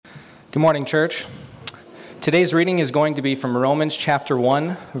Good morning, church. Today's reading is going to be from Romans chapter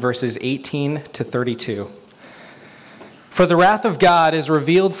 1, verses 18 to 32. For the wrath of God is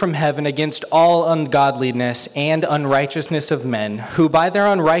revealed from heaven against all ungodliness and unrighteousness of men, who by their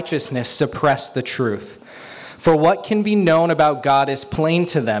unrighteousness suppress the truth. For what can be known about God is plain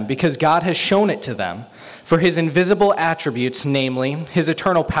to them, because God has shown it to them. For his invisible attributes, namely, his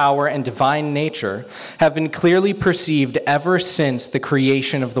eternal power and divine nature, have been clearly perceived ever since the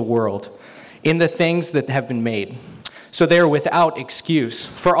creation of the world, in the things that have been made. So they are without excuse.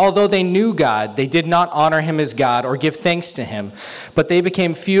 For although they knew God, they did not honor him as God or give thanks to him, but they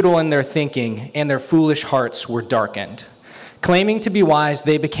became futile in their thinking, and their foolish hearts were darkened. Claiming to be wise,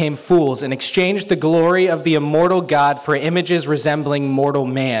 they became fools and exchanged the glory of the immortal God for images resembling mortal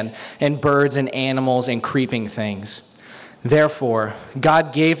man and birds and animals and creeping things. Therefore,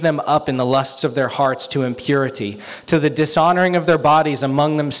 God gave them up in the lusts of their hearts to impurity, to the dishonoring of their bodies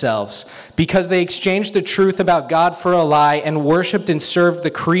among themselves, because they exchanged the truth about God for a lie and worshipped and served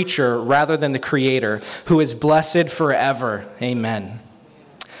the creature rather than the Creator, who is blessed forever. Amen.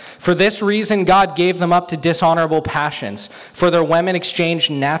 For this reason, God gave them up to dishonorable passions. For their women exchanged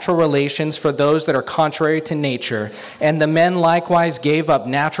natural relations for those that are contrary to nature. And the men likewise gave up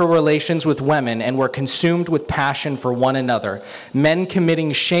natural relations with women and were consumed with passion for one another, men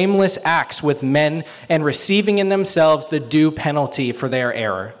committing shameless acts with men and receiving in themselves the due penalty for their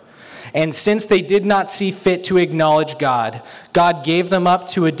error. And since they did not see fit to acknowledge God, God gave them up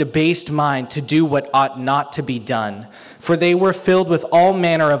to a debased mind to do what ought not to be done. For they were filled with all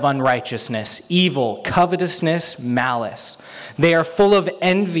manner of unrighteousness, evil, covetousness, malice. They are full of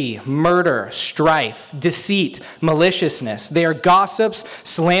envy, murder, strife, deceit, maliciousness. They are gossips,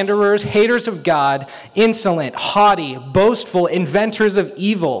 slanderers, haters of God, insolent, haughty, boastful, inventors of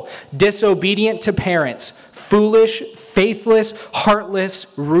evil, disobedient to parents, foolish, faithless,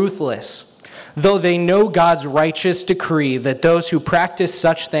 heartless, ruthless. Though they know God's righteous decree that those who practice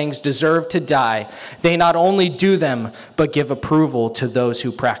such things deserve to die, they not only do them, but give approval to those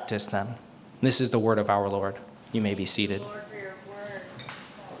who practice them. This is the word of our Lord. You may be seated.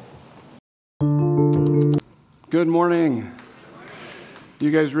 Good morning. You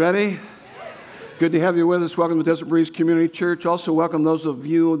guys ready? Good to have you with us. Welcome to Desert Breeze Community Church. Also welcome those of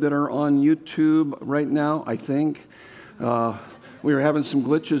you that are on YouTube right now, I think. We were having some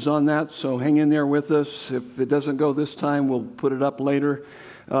glitches on that, so hang in there with us. If it doesn't go this time, we'll put it up later.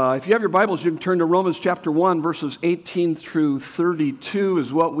 If you have your Bibles, you can turn to Romans chapter 1, verses 18 through 32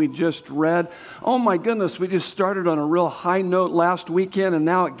 is what we just read. Oh my goodness, we just started on a real high note last weekend, and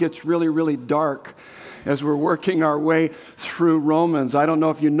now it gets really, really dark as we're working our way through Romans. I don't know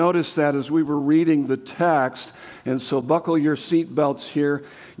if you noticed that as we were reading the text, and so buckle your seatbelts here.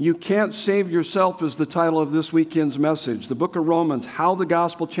 You Can't Save Yourself is the title of this weekend's message. The book of Romans, how the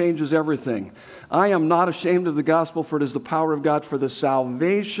gospel changes everything. I am not ashamed of the gospel, for it is the power of God for the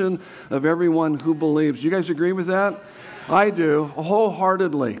salvation of everyone who believes. You guys agree with that? I do,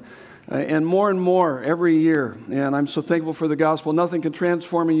 wholeheartedly. And more every year. And I'm so thankful for the gospel. Nothing can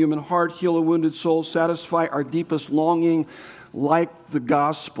transform a human heart, heal a wounded soul, satisfy our deepest longing like the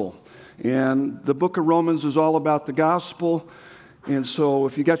gospel. And the book of Romans is all about the gospel. And so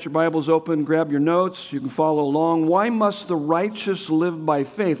if you got your Bibles open, grab your notes. You can follow along. Why must the righteous live by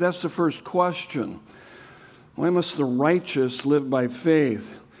faith? That's the first question. Why must the righteous live by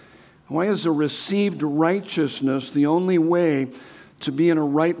faith? Why is a received righteousness the only way to be in a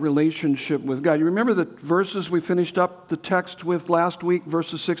right relationship with God? You remember the verses we finished up the text with last week,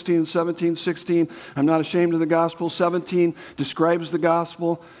 verses 16 and 17. 16, I'm not ashamed of the gospel. 17 describes the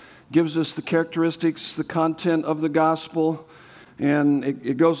gospel, gives us the characteristics, the content of the gospel. And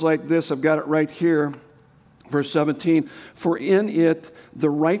it goes like this. I've got it right here. Verse 17, for in it the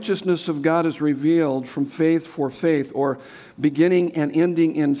righteousness of God is revealed from faith for faith, or beginning and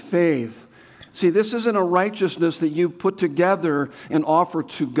ending in faith. See, this isn't a righteousness that you put together and offer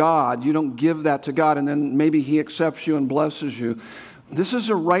to God. You don't give that to God and then maybe He accepts you and blesses you. This is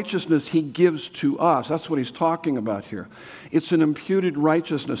a righteousness He gives to us. That's what He's talking about here. It's an imputed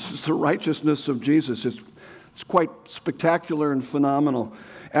righteousness. It's the righteousness of Jesus. It's quite spectacular and phenomenal.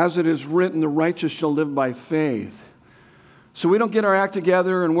 As it is written, the righteous shall live by faith. So we don't get our act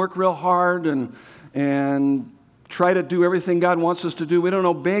together and work real hard and try to do everything God wants us to do. We don't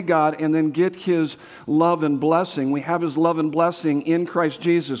obey God and then get His love and blessing. We have His love and blessing in Christ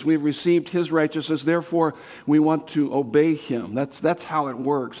Jesus. We've received His righteousness. Therefore, we want to obey Him. That's how it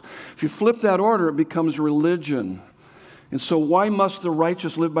works. If you flip that order, it becomes religion. And so why must the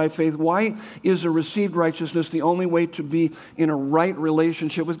righteous live by faith? Why is a received righteousness the only way to be in a right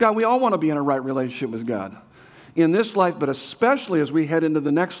relationship with God? We all want to be in a right relationship with God. in this life, but especially as we head into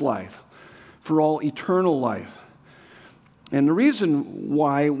the next life, for all eternal life. And the reason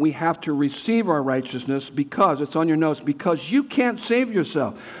why we have to receive our righteousness, because, it's on your notes, because you can't save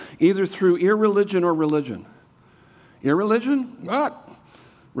yourself, either through irreligion or religion. Irreligion? What?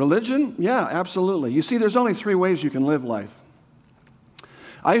 Religion? Yeah, absolutely. You see, there's only 3 ways you can live life.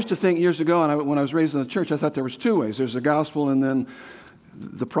 I used to think years ago, and when I was raised in the church, I thought there was 2 ways. There's the gospel and then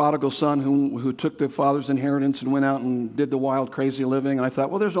the prodigal son who took the father's inheritance and went out and did the wild, crazy living. And I thought,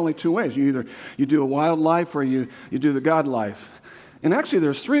 well, there's only 2 ways. You do a wild life or you do the God life. And actually,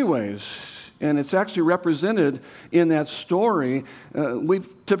 there's 3 ways. And it's actually represented in that story. We've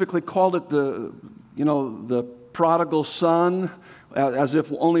typically called it the prodigal son, as if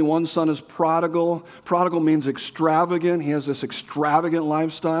only one son is prodigal. Prodigal means extravagant. He has this extravagant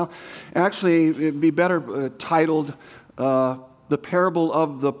lifestyle. Actually, it'd be better titled the parable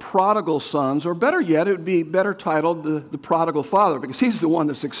of the prodigal sons, or better yet, it would be better titled the prodigal father, because he's the one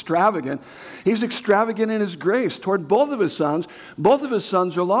that's extravagant. He's extravagant in his grace toward both of his sons. Both of his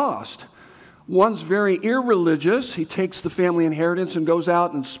sons are lost. One's very irreligious. He takes the family inheritance and goes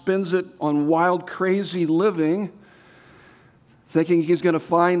out and spends it on wild, crazy living, thinking he's going to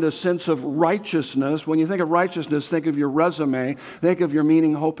find a sense of righteousness. When you think of righteousness, think of your resume. Think of your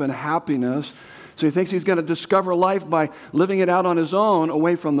meaning, hope, and happiness. So he thinks he's going to discover life by living it out on his own,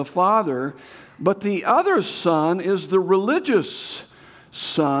 away from the father. But the other son is the religious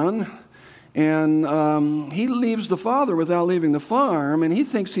son, and he leaves the father without leaving the farm, and he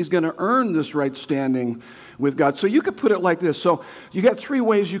thinks he's going to earn this right standing with God. So you could put it like this. So you got 3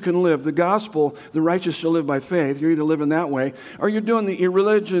 ways you can live. The gospel, the righteous shall live by faith. You're either living that way, or you're doing the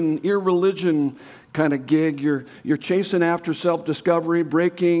irreligion kind of gig. You're chasing after self-discovery,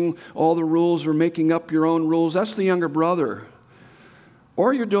 breaking all the rules or making up your own rules. That's the younger brother.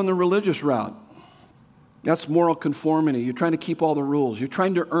 Or you're doing the religious route. That's moral conformity. You're trying to keep all the rules. You're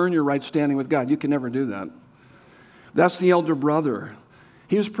trying to earn your right standing with God. You can never do that. That's the elder brother.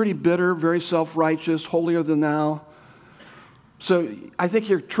 He was pretty bitter, very self-righteous, holier than thou. So I think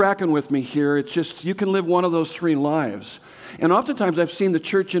you're tracking with me here. It's just you can live one of those 3 lives. And oftentimes I've seen the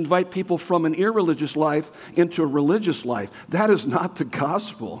church invite people from an irreligious life into a religious life. That is not the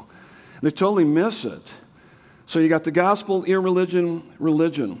gospel. They totally miss it. So you got the gospel, irreligion,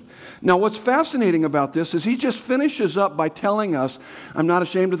 religion. Now what's fascinating about this is he just finishes up by telling us, I'm not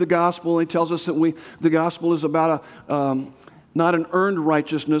ashamed of the gospel. He tells us that the gospel is about not an earned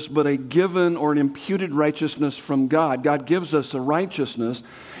righteousness, but a given or an imputed righteousness from God. God gives us a righteousness.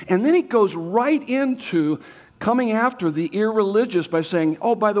 And then he goes right into coming after the irreligious by saying,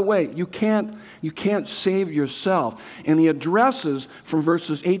 oh, by the way, you can't save yourself. And he addresses from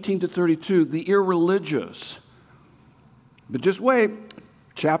verses 18 to 32 the irreligious. But just wait,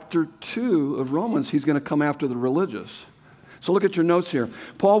 chapter 2 of Romans, he's going to come after the religious. So look at your notes here.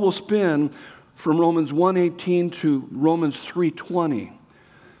 Paul will spin from Romans 1:18 to Romans 3:20,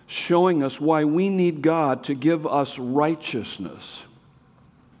 showing us why we need God to give us righteousness.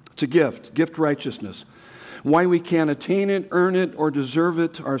 It's a gift righteousness. Why we can't attain it, earn it, or deserve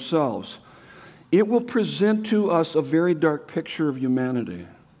it ourselves. It will present to us a very dark picture of humanity.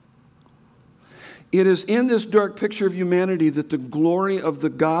 It is in this dark picture of humanity that the glory of the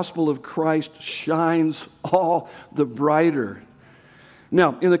gospel of Christ shines all the brighter.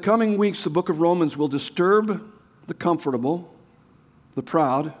 Now, in the coming weeks, the book of Romans will disturb the comfortable, the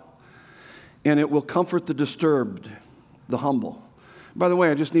proud, and it will comfort the disturbed, the humble. By the way,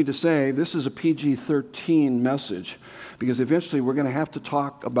 I just need to say, this is a PG-13 message, because eventually we're going to have to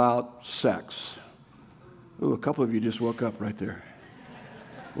talk about sex. Ooh, a couple of you just woke up right there.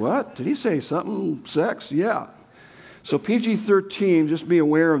 What? Did he say something? Sex? Yeah. So PG-13, just be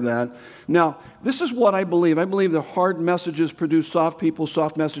aware of that. Now, this is what I believe. I believe that hard messages produce soft people,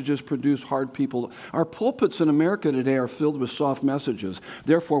 soft messages produce hard people. Our pulpits in America today are filled with soft messages.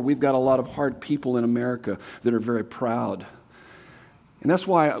 Therefore, we've got a lot of hard people in America that are very proud. And that's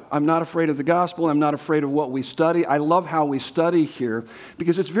why I'm not afraid of the gospel. I'm not afraid of what we study. I love how we study here,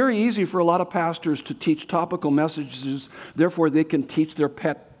 because it's very easy for a lot of pastors to teach topical messages. Therefore, they can teach their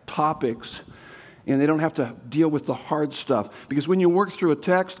pet topics, and they don't have to deal with the hard stuff. Because when you work through a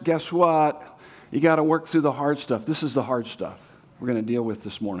text, guess what? You got to work through the hard stuff. This is the hard stuff we're going to deal with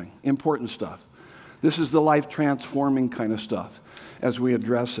this morning. Important stuff. This is the life-transforming kind of stuff as we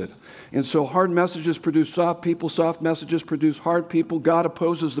address it. And so hard messages produce soft people. Soft messages produce hard people. God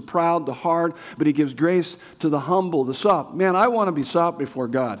opposes the proud, the hard, but he gives grace to the humble, the soft. Man, I want to be soft before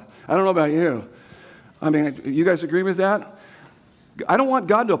God. I don't know about you. I mean, you guys agree with that? I don't want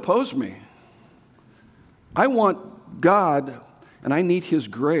God to oppose me. I want God, and I need his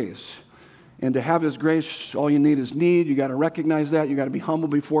grace. And to have His grace, all you need is need. You got to recognize that. You got to be humble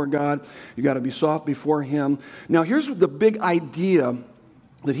before God. You got to be soft before Him. Now, here's the big idea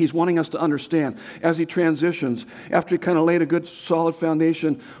that He's wanting us to understand as He transitions. After He kind of laid a good solid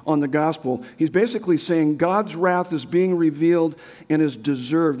foundation on the gospel, He's basically saying God's wrath is being revealed and is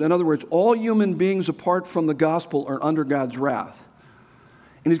deserved. In other words, all human beings apart from the gospel are under God's wrath.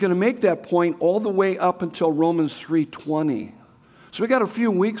 And He's going to make that point all the way up until Romans 3:20. So we got a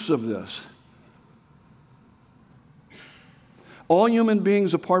few weeks of this. All human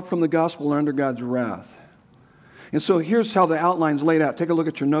beings apart from the gospel are under God's wrath. And so here's how the outline's laid out. Take a look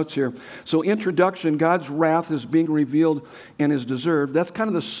at your notes here. So introduction, God's wrath is being revealed and is deserved. That's kind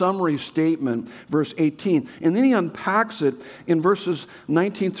of the summary statement, verse 18. And then he unpacks it in verses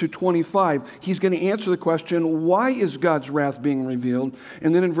 19 through 25. He's going to answer the question, why is God's wrath being revealed?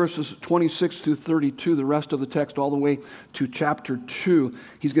 And then in verses 26 through 32, the rest of the text all the way to chapter 2,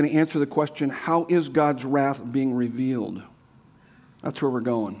 he's going to answer the question, how is God's wrath being revealed? That's where we're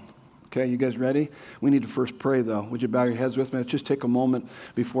going. Okay, you guys ready? We need to first pray, though. Would you bow your heads with me? Let's just take a moment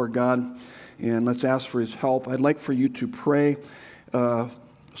before God, and let's ask for His help. I'd like for you to pray Psalm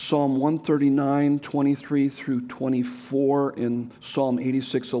 139, 23 through 24, in Psalm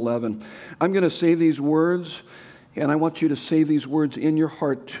 86, 11. I'm going to say these words, and I want you to say these words in your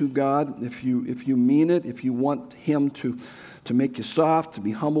heart to God. If you mean it, if you want Him to make you soft, to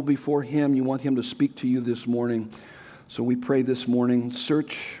be humble before Him, you want Him to speak to you this morning. So we pray this morning,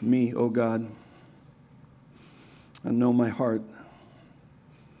 search me, O God, and know my heart.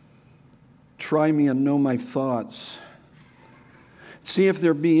 Try me and know my thoughts. See if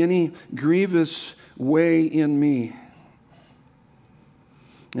there be any grievous way in me,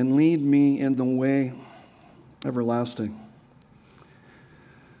 and lead me in the way everlasting.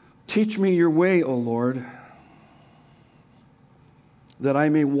 Teach me your way, O Lord, that I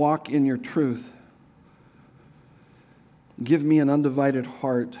may walk in your truth. Give me an undivided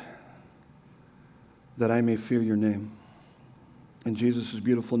heart that I may fear your name. In Jesus'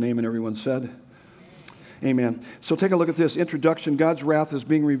 beautiful name, and everyone said, amen. So take a look at this. Introduction, God's wrath is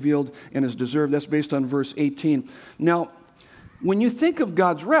being revealed and is deserved. That's based on verse 18. Now, when you think of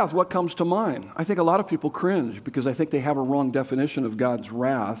God's wrath, what comes to mind? I think a lot of people cringe because I think they have a wrong definition of God's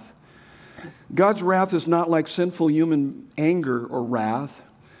wrath. God's wrath is not like sinful human anger or wrath.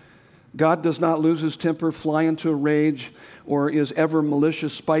 God does not lose His temper, fly into a rage, or is ever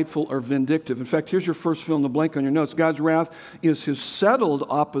malicious, spiteful, or vindictive. In fact, here's your first fill in the blank on your notes. God's wrath is His settled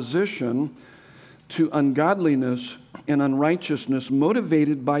opposition to ungodliness and unrighteousness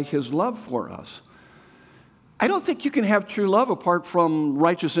motivated by His love for us. I don't think you can have true love apart from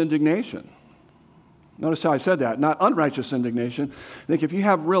righteous indignation. Notice how I said that, not unrighteous indignation. I think if you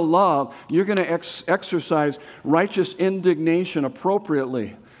have real love, you're going to exercise righteous indignation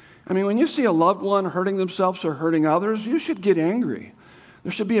appropriately. I mean, when you see a loved one hurting themselves or hurting others, you should get angry.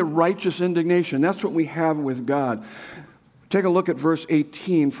 There should be a righteous indignation. That's what we have with God. Take a look at verse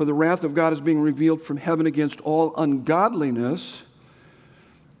 18. For the wrath of God is being revealed from heaven against all ungodliness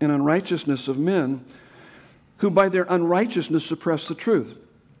and unrighteousness of men, who by their unrighteousness suppress the truth.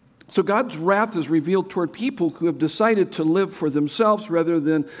 So God's wrath is revealed toward people who have decided to live for themselves rather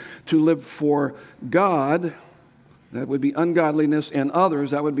than to live for God. That would be ungodliness, and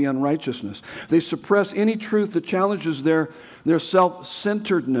others, that would be unrighteousness. They suppress any truth that challenges their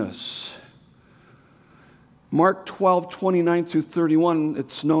self-centeredness. Mark 12, 29 through 31,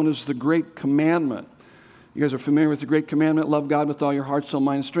 it's known as the Great Commandment. You guys are familiar with the Great Commandment? Love God with all your heart, soul,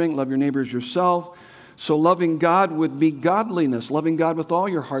 mind, and strength. Love your neighbor as yourself. So loving God would be godliness. Loving God with all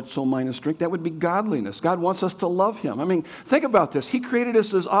your heart, soul, mind, and strength, that would be godliness. God wants us to love Him. I mean, think about this. He created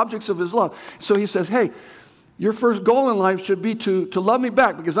us as objects of His love. So He says, hey, your first goal in life should be to love me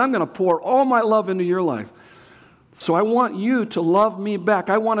back because I'm going to pour all my love into your life. So I want you to love me back.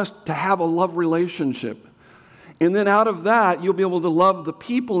 I want us to have a love relationship. And then out of that, you'll be able to love the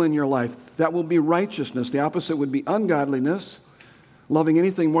people in your life. That will be righteousness. The opposite would be ungodliness, loving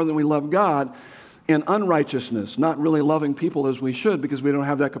anything more than we love God, and unrighteousness, not really loving people as we should because we don't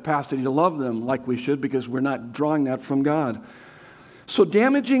have that capacity to love them like we should because we're not drawing that from God. So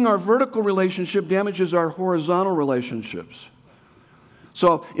damaging our vertical relationship damages our horizontal relationships.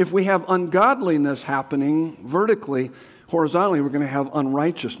 So if we have ungodliness happening vertically, horizontally, we're going to have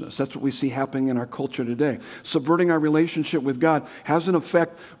unrighteousness. That's what we see happening in our culture today. Subverting our relationship with God has an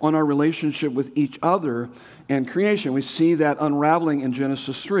effect on our relationship with each other and creation. We see that unraveling in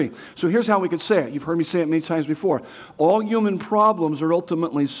Genesis 3. So here's how we could say it. You've heard me say it many times before. All human problems are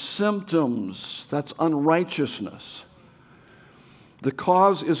ultimately symptoms. That's unrighteousness. The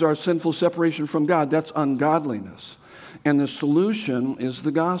cause is our sinful separation from God. That's ungodliness. And the solution is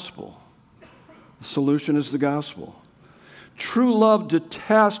the gospel. The solution is the gospel. True love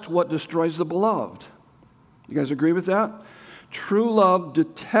detests what destroys the beloved. You guys agree with that? True love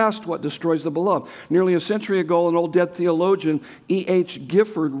detests what destroys the beloved. Nearly a century ago, an old dead theologian, E.H.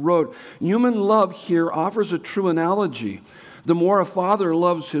 Gifford, wrote, "Human love here offers a true analogy. The more a father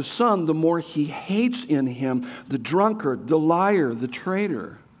loves his son, the more he hates in him the drunkard, the liar, the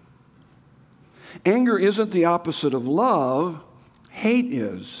traitor." Anger isn't the opposite of love. Hate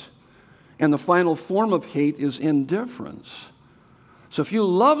is. And the final form of hate is indifference. So if you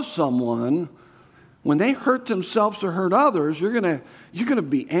love someone, when they hurt themselves or hurt others, you're going to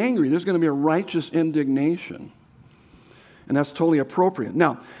be angry. There's going to be a righteous indignation. And that's totally appropriate.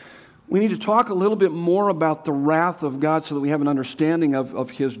 Now, we need to talk a little bit more about the wrath of God so that we have an understanding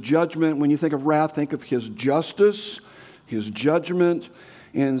of his judgment. When you think of wrath, think of his justice, his judgment.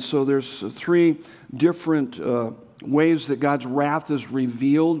 And so there's three different ways that God's wrath is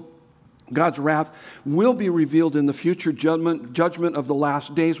revealed. God's wrath will be revealed in the future judgment of the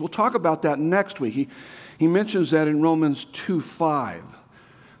last days. We'll talk about that next week. He mentions that in Romans 2:5.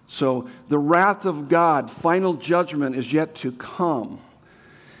 So the wrath of God, final judgment, is yet to come.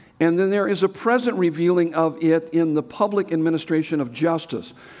 And then there is a present revealing of it in the public administration of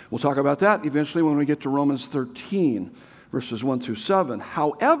justice. We'll talk about that eventually when we get to Romans 13, verses 1 through 7.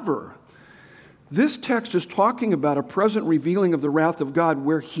 However, this text is talking about a present revealing of the wrath of God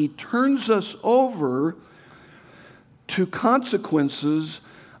where he turns us over to consequences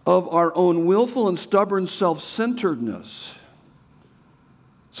of our own willful and stubborn self-centeredness.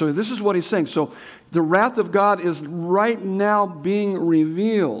 So this is what he's saying. So the wrath of God is right now being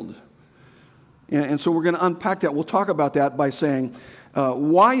revealed. And so we're going to unpack that. We'll talk about that by saying,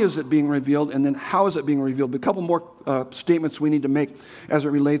 why is it being revealed, and then how is it being revealed? A couple more statements we need to make as it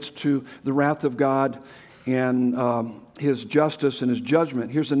relates to the wrath of God and his justice and his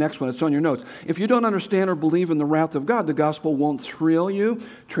judgment. Here's the next one. It's on your notes. If you don't understand or believe in the wrath of God, the gospel won't thrill you,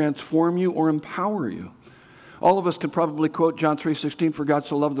 transform you, or empower you. All of us can probably quote John 3:16, "For God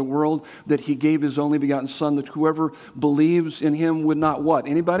so loved the world that he gave his only begotten Son, that whoever believes in him would not" what?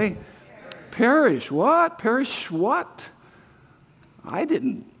 Anybody? Perish. What? Perish what?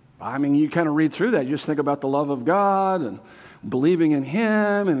 You kind of read through that. You just think about the love of God and believing in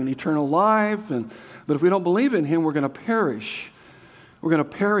him and an eternal life. But if we don't believe in him, we're going to perish. We're going to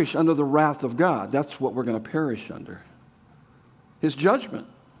perish under the wrath of God. That's what we're going to perish under. His judgment.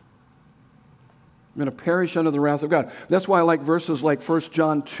 We're going to perish under the wrath of God. That's why I like verses like 1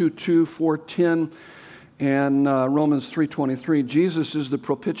 John 2:2, 4:10, and Romans 3:23. Jesus is the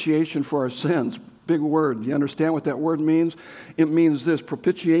propitiation for our sins. Big word. You understand what that word means? It means this.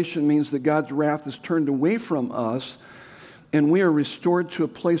 Propitiation means that God's wrath is turned away from us and we are restored to a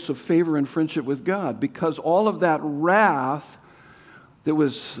place of favor and friendship with God, because all of that wrath that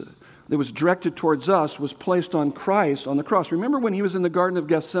was directed towards us was placed on Christ on the cross. Remember when he was in the Garden of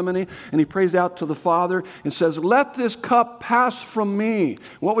Gethsemane and he prays out to the Father and says, "Let this cup pass from me."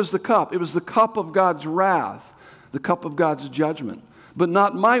 What was the cup? It was the cup of God's wrath, the cup of God's judgment. "But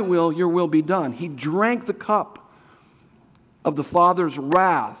not my will, your will be done." He drank the cup of the Father's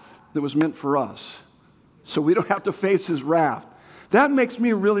wrath that was meant for us, so we don't have to face his wrath. That makes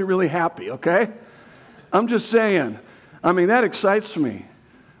me really, really happy, okay? I'm just saying. That excites me.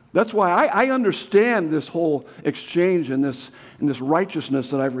 That's why I understand this whole exchange and this righteousness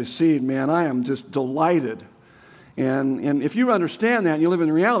that I've received, man. I am just delighted. And if you understand that and you live in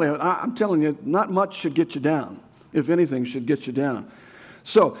the reality of it, I'm telling you, not much should get you down. If anything, should get you down.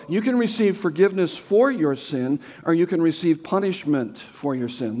 So you can receive forgiveness for your sin, or you can receive punishment for your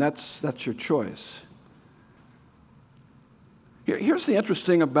sin. That's your choice. Here's the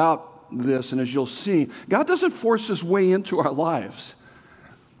interesting thing about this, and as you'll see, God doesn't force his way into our lives.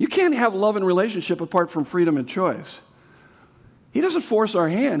 You can't have love and relationship apart from freedom and choice. He doesn't force our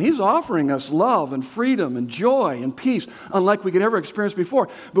hand. He's offering us love and freedom and joy and peace, unlike we could ever experience before.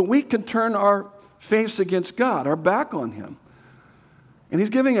 But we can turn our face against God, our back on him. And he's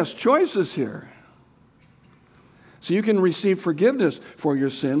giving us choices here. So you can receive forgiveness for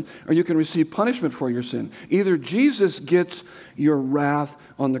your sin, or you can receive punishment for your sin. Either Jesus gets your wrath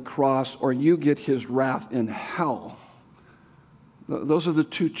on the cross, or you get his wrath in hell. Those are the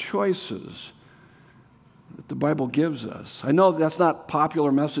two choices that the Bible gives us. I know that's not a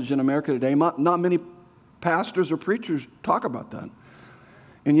popular message in America today. Not many pastors or preachers talk about that.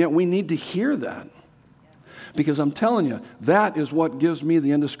 And yet we need to hear that. Because I'm telling you, that is what gives me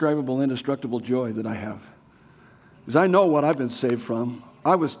the indescribable, indestructible joy that I have. Because I know what I've been saved from.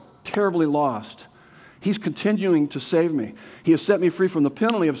 I was terribly lost. He's continuing to save me. He has set me free from the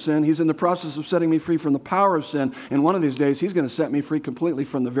penalty of sin. He's in the process of setting me free from the power of sin. And one of these days, he's going to set me free completely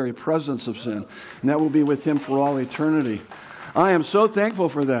from the very presence of sin. And that will be with him for all eternity. I am so thankful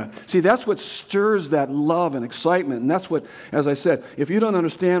for that. See, that's what stirs that love and excitement. And that's what, as I said, if you don't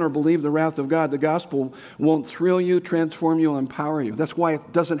understand or believe the wrath of God, the gospel won't thrill you, transform you, and empower you. That's why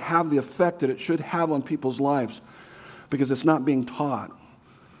it doesn't have the effect that it should have on people's lives, because it's not being taught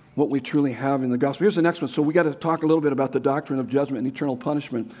what we truly have in the gospel. Here's the next one. So we got to talk a little bit about the doctrine of judgment and eternal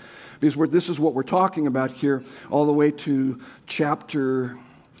punishment, because this is what we're talking about here all the way to chapter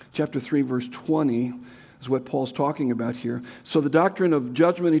 3, verse 20 is what Paul's talking about here. So the doctrine of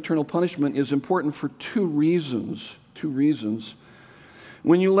judgment and eternal punishment is important for two reasons.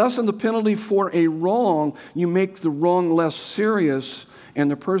 When you lessen the penalty for a wrong, you make the wrong less serious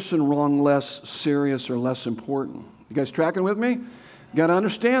and the person wrong less serious or less important. You guys tracking with me? You got to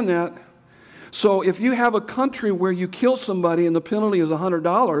understand that. So if you have a country where you kill somebody and the penalty is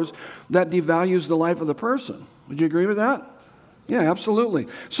 $100, that devalues the life of the person. Would you agree with that? Yeah, absolutely.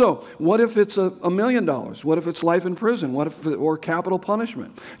 So what if it's $1 million? What if it's life in prison? Or capital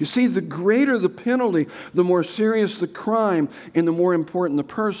punishment? You see, the greater the penalty, the more serious the crime, and the more important the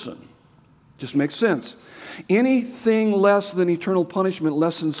person. Just makes sense. Anything less than eternal punishment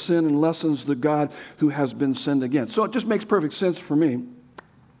lessens sin and lessens the God who has been sinned against. So it just makes perfect sense for me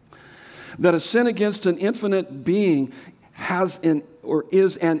that a sin against an infinite being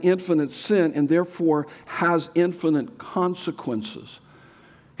is an infinite sin and therefore has infinite consequences.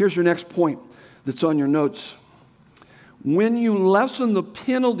 Here's your next point that's on your notes. When you lessen the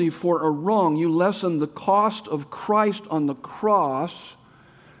penalty for a wrong, you lessen the cost of Christ on the cross,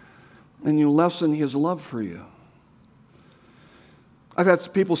 and you lessen his love for you. I've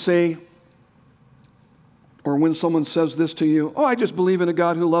had people say, or when someone says this to you, I just believe in a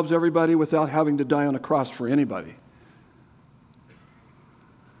God who loves everybody without having to die on a cross for anybody.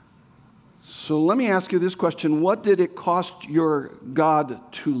 So let me ask you this question. What did it cost your God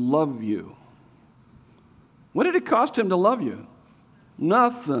to love you? What did it cost him to love you?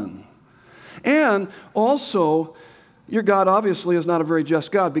 Nothing. And also, your God obviously is not a very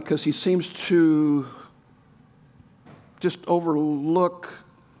just God, because he seems to just overlook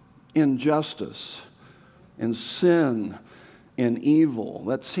injustice and sin and evil.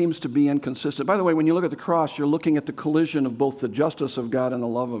 That seems to be inconsistent. By the way, when you look at the cross, you're looking at the collision of both the justice of God and the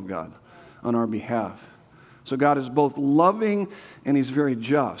love of God on our behalf. So God is both loving and he's very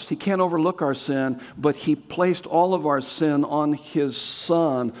just. He can't overlook our sin, but he placed all of our sin on his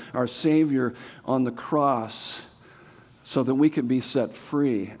Son, our Savior, on the cross so that we could be set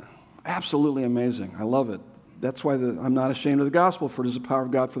free. Absolutely amazing. I love it. That's why I'm not ashamed of the gospel, for it is the power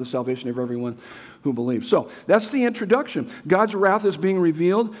of God for the salvation of everyone who believes. So that's the introduction. God's wrath is being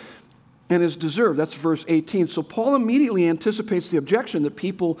revealed and is deserved. That's verse 18. So Paul immediately anticipates the objection that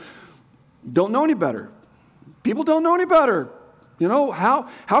people don't know any better. People don't know any better. You know, how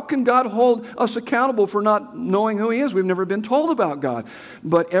can God hold us accountable for not knowing who he is? We've never been told about God.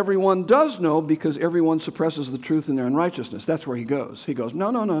 But everyone does know, because everyone suppresses the truth in their unrighteousness. That's where he goes. He goes,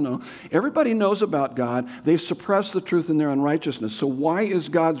 no. Everybody knows about God. They suppress the truth in their unrighteousness. So why is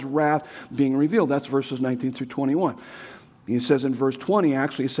God's wrath being revealed? That's verses 19 through 21. He says in verse 20,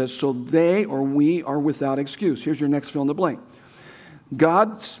 actually, he says, so they or we are without excuse. Here's your next fill in the blank.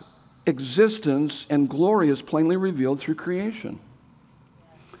 God's existence and glory is plainly revealed through creation.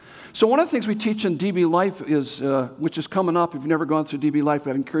 So one of the things we teach in DB Life is, which is coming up, if you've never gone through DB Life,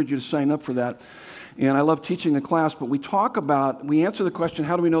 I'd encourage you to sign up for that. And I love teaching the class, but we answer the question,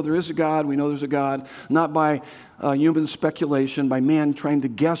 how do we know there is a God? We know there's a God, not by human speculation, by man trying to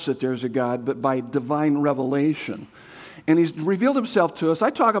guess that there's a God, but by divine revelation. And he's revealed himself to us. I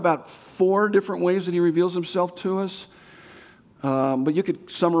talk about 4 different ways that he reveals himself to us. But you could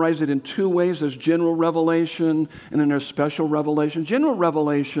summarize it in 2 ways. There's general revelation, and then there's special revelation. General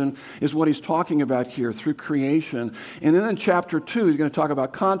revelation is what he's talking about here through creation. And then in chapter 2, he's going to talk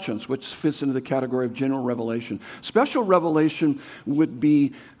about conscience, which fits into the category of general revelation. Special revelation would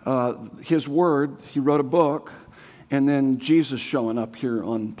be his word. He wrote a book, and then Jesus showing up here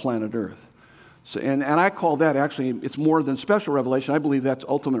on planet Earth. So, and I call that, actually, it's more than special revelation. I believe that's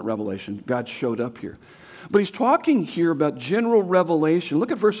ultimate revelation. God showed up here. But he's talking here about general revelation.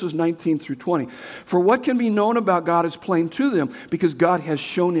 Look at verses 19 through 20. For what can be known about God is plain to them, because God has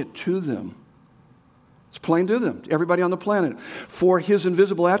shown it to them. It's plain to them, to everybody on the planet. For his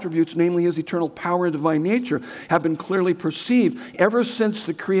invisible attributes, namely his eternal power and divine nature, have been clearly perceived ever since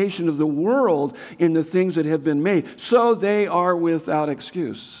the creation of the world in the things that have been made. So they are without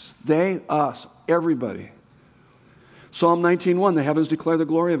excuse. They, us, everybody. Psalm 19:1, the heavens declare the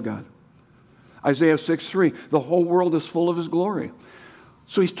glory of God. Isaiah 6:3, the whole world is full of his glory.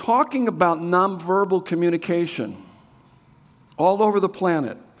 So he's talking about nonverbal communication all over the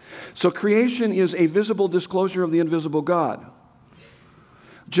planet. So creation is a visible disclosure of the invisible God.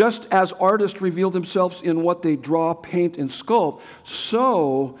 Just as artists reveal themselves in what they draw, paint, and sculpt,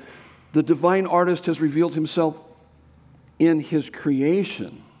 so the divine artist has revealed himself in his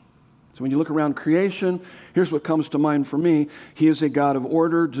creation. So when you look around creation, here's what comes to mind for me. He is a God of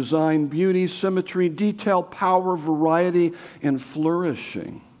order, design, beauty, symmetry, detail, power, variety, and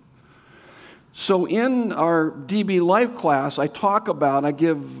flourishing. So in our DB Life class, I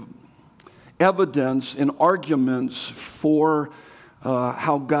give evidence and arguments for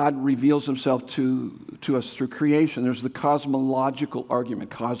how God reveals himself to us through creation. There's the cosmological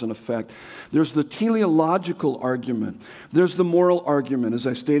argument, cause and effect. There's the teleological argument. There's the moral argument, as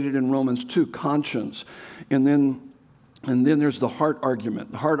I stated in Romans 2, conscience. And then there's the heart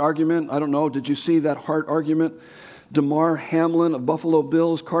argument. The heart argument, I don't know, did you see that heart argument? Damar Hamlin of Buffalo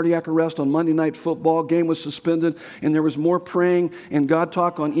Bills, cardiac arrest on Monday Night Football, game was suspended, and there was more praying and God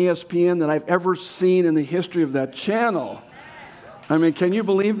talk on ESPN than I've ever seen in the history of that channel. I mean, can you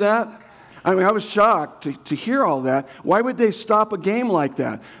believe that? I mean, I was shocked to hear all that. Why would they stop a game like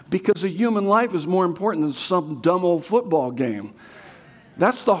that? Because a human life is more important than some dumb old football game.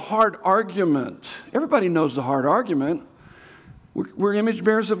 That's the hard argument. Everybody knows the hard argument. We're image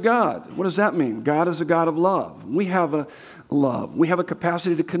bearers of God. What does that mean? God is a God of love. We have a love. We have a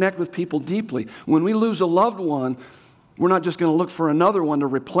capacity to connect with people deeply. When we lose a loved one, we're not just going to look for another one to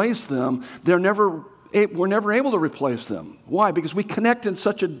replace them. We're never able to replace them. Why? Because we connect in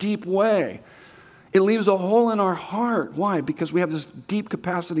such a deep way. It leaves a hole in our heart. Why? Because we have this deep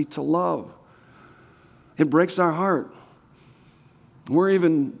capacity to love. It breaks our heart. We're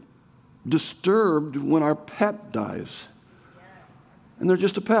even disturbed when our pet dies. And they're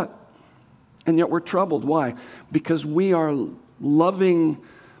just a pet. And yet we're troubled. Why? Because we are loving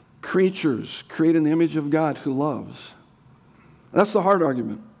creatures created in the image of God who loves. That's the hard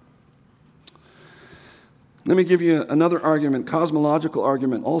argument. Let me give you another argument, cosmological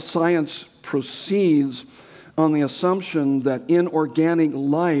argument. All science proceeds on the assumption that inorganic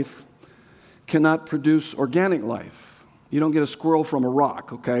life cannot produce organic life. You don't get a squirrel from a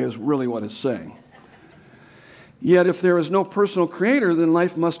rock, okay, is really what it's saying. Yet if there is no personal creator, then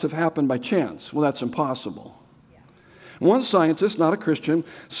life must have happened by chance. Well, that's impossible. One scientist, not a Christian,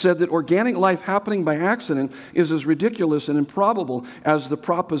 said that organic life happening by accident is as ridiculous and improbable as the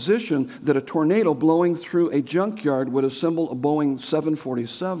proposition that a tornado blowing through a junkyard would assemble a Boeing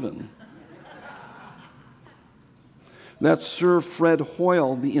 747. That's Sir Fred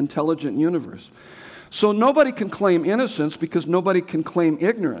Hoyle, The Intelligent Universe. So nobody can claim innocence because nobody can claim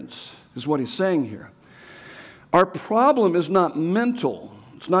ignorance, is what he's saying here. Our problem is not mental,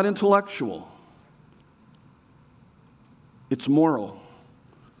 it's not intellectual. It's moral.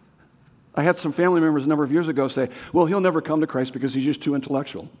 I had some family members a number of years ago say, well, he'll never come to Christ because he's just too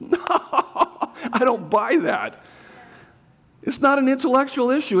intellectual. No, I don't buy that. It's not an intellectual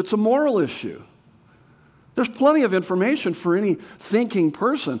issue. It's a moral issue. There's plenty of information for any thinking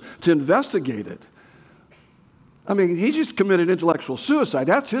person to investigate it. I mean, he just committed intellectual suicide.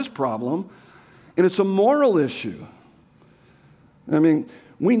 That's his problem. And it's a moral issue. I mean,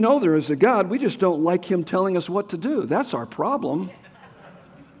 we know there is a God. We just don't like him telling us what to do. That's our problem.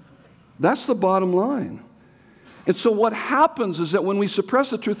 That's the bottom line. And so what happens is that when we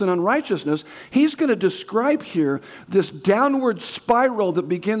suppress the truth in unrighteousness, he's going to describe here this downward spiral that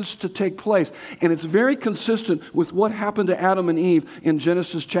begins to take place. And it's very consistent with what happened to Adam and Eve in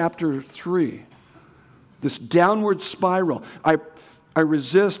Genesis chapter 3. This downward spiral. I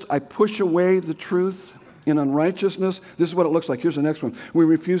resist, I push away the truth in unrighteousness. This is what it looks like. Here's the next one. We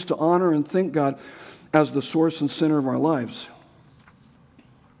refuse to honor and thank God as the source and center of our lives.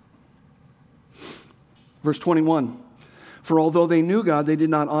 Verse 21, for although they knew God, they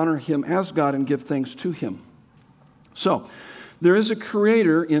did not honor him as God and give thanks to him. So, there is a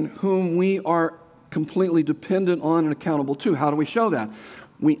creator in whom we are completely dependent on and accountable to. How do we show that?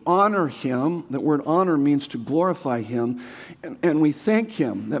 We honor him. That word honor means to glorify him. And we thank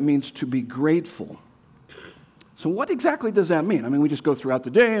him. That means to be grateful. So what exactly does that mean? I mean, we just go throughout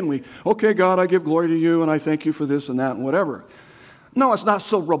the day and okay, God, I give glory to you and I thank you for this and that and whatever. No, it's not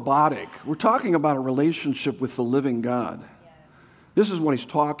so robotic. We're talking about a relationship with the living God. This is what he's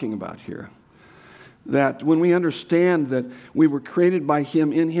talking about here. That when we understand that we were created by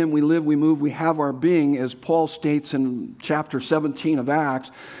him, in him we live, we move, we have our being, as Paul states in chapter 17 of Acts,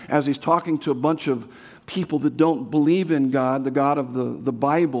 as he's talking to a bunch of people that don't believe in God, the God of the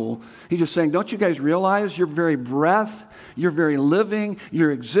Bible. He's just saying, don't you guys realize your very breath, your very living,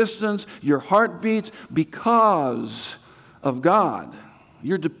 your existence, your heartbeats, because of God.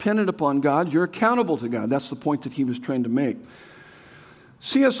 You're dependent upon God. You're accountable to God. That's the point that he was trying to make.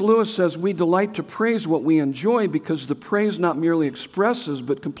 C.S. Lewis says, we delight to praise what we enjoy because the praise not merely expresses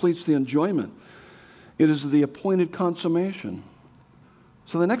but completes the enjoyment. It is the appointed consummation.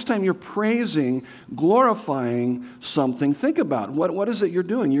 So the next time you're praising, glorifying something, think about what is it you're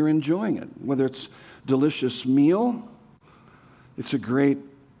doing? You're enjoying it. Whether it's a delicious meal, it's a great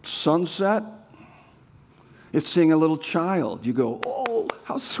sunset, it's seeing a little child. You go, oh,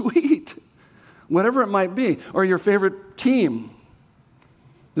 how sweet. Whatever it might be. Or your favorite team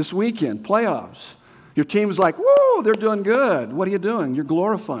this weekend, playoffs. Your team's like, woo, they're doing good. What are you doing? You're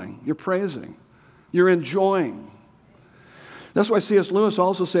glorifying. You're praising. You're enjoying. That's why C.S. Lewis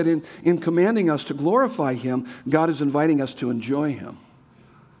also said in commanding us to glorify him, God is inviting us to enjoy him.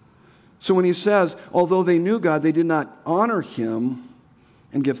 So when he says, although they knew God, they did not honor him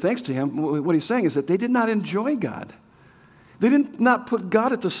and give thanks to him, what he's saying is that they did not enjoy God. They did not put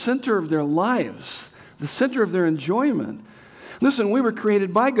God at the center of their lives, the center of their enjoyment. Listen, we were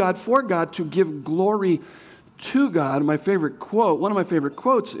created by God, for God, to give glory to God. One of my favorite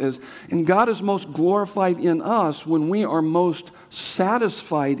quotes is, and God is most glorified in us when we are most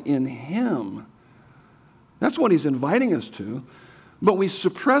satisfied in him. That's what he's inviting us to. But we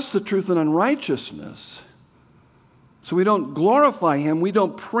suppress the truth in unrighteousness. So we don't glorify him, we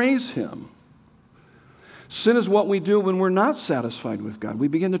don't praise him. Sin is what we do when we're not satisfied with God. We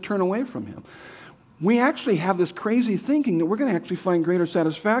begin to turn away from him. We actually have this crazy thinking that we're going to actually find greater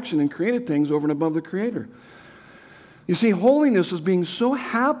satisfaction in created things over and above the Creator. You see, holiness is being so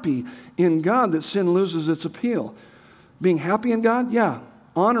happy in God that sin loses its appeal. Being happy in God? Yeah.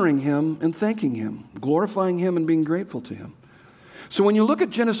 Honoring him and thanking him. Glorifying him and being grateful to him. So when you look at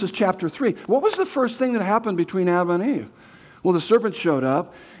Genesis chapter 3, what was the first thing that happened between Adam and Eve? Well, the serpent showed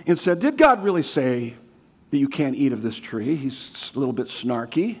up and said, did God really say that you can't eat of this tree? He's a little bit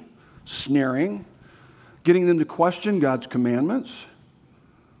snarky, sneering, getting them to question God's commandments.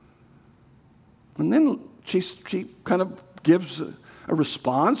 And then she kind of gives a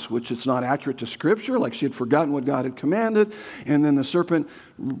response, which is not accurate to Scripture, like she had forgotten what God had commanded. And then the serpent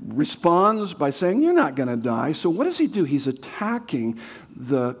responds by saying, you're not going to die. So what does he do? He's attacking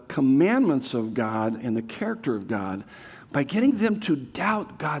the commandments of God and the character of God by getting them to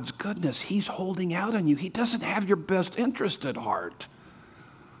doubt God's goodness. He's holding out on you. He doesn't have your best interest at heart.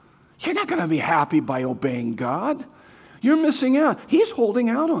 You're not going to be happy by obeying God. You're missing out. He's holding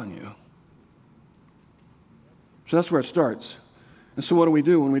out on you. So that's where it starts. And so what do we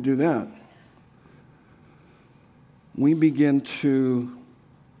do when we do that? We begin to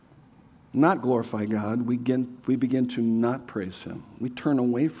not glorify God. We begin to not praise him. We turn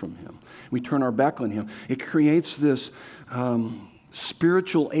away from him. We turn our back on him. It creates this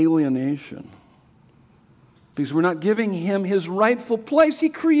spiritual alienation because we're not giving him his rightful place. He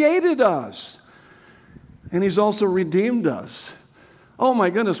created us, and he's also redeemed us. Oh my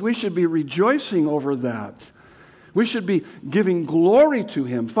goodness, we should be rejoicing over that. We should be giving glory to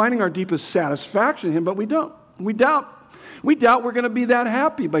him, finding our deepest satisfaction in him, but we don't. We doubt. We doubt we're going to be that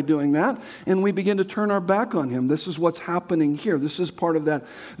happy by doing that, and we begin to turn our back on him. This is what's happening here. This is part of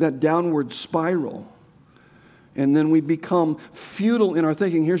that downward spiral. And then we become futile in our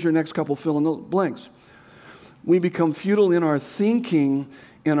thinking. Here's your next couple fill in the blanks. We become futile in our thinking,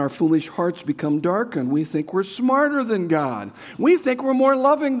 and our foolish hearts become darkened. We think we're smarter than God. We think we're more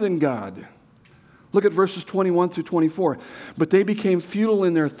loving than God. Look at verses 21 through 24. But they became futile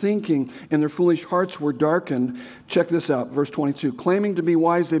in their thinking, and their foolish hearts were darkened. Check this out, verse 22. Claiming to be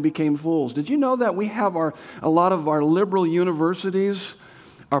wise, they became fools. Did you know that we have a lot of our liberal universities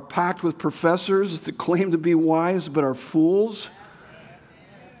are packed with professors that claim to be wise but are fools?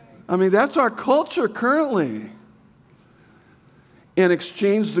 I mean, that's our culture currently. And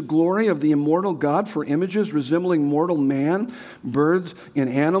exchanged the glory of the immortal God for images resembling mortal man, birds and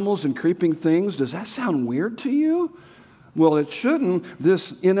animals and creeping things. Does that sound weird to you? Well, it shouldn't.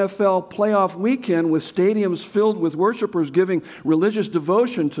 This NFL playoff weekend with stadiums filled with worshipers giving religious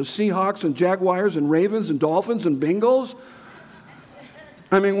devotion to Seahawks and Jaguars and Ravens and Dolphins and Bengals.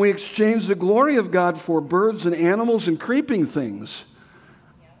 I mean, we exchange the glory of God for birds and animals and creeping things.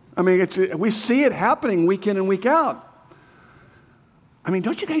 I mean, we see it happening week in and week out. I mean,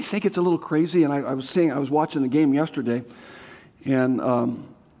 don't you guys think it's a little crazy? And I was watching the game yesterday, and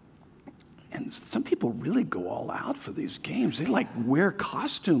some people really go all out for these games. They like wear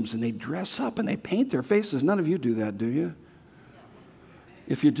costumes and they dress up and they paint their faces. None of you do that, do you?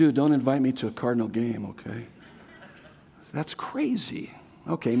 If you do, don't invite me to a Cardinal game, okay? That's crazy.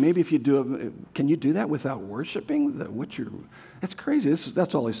 Okay, maybe if you do it, can you do that without worshiping? That's crazy.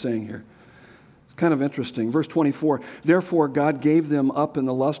 That's all he's saying here. It's kind of interesting. Verse 24, therefore God gave them up in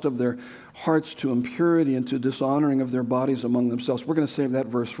the lust of their hearts to impurity and to dishonoring of their bodies among themselves. We're going to save that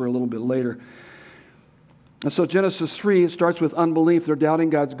verse for a little bit later. And so Genesis 3, it starts with unbelief. They're doubting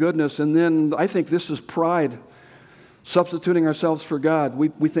God's goodness. And then I think this is pride, substituting ourselves for God.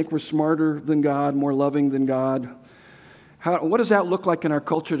 We think we're smarter than God, more loving than God. What does that look like in our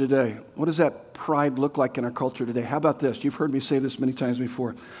culture today? What does that pride look like in our culture today? How about this? You've heard me say this many times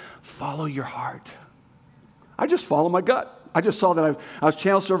before. Follow your heart. I just follow my gut. I just saw that. I was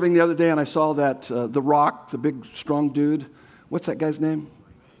channel surfing the other day, and I saw that The Rock, the big, strong dude. What's that guy's name?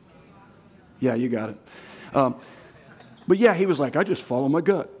 Yeah, you got it. But yeah, he was like, I just follow my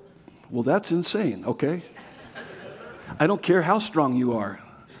gut. Well, that's insane, okay? I don't care how strong you are.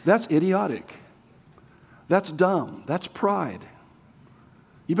 That's idiotic. That's dumb. That's pride.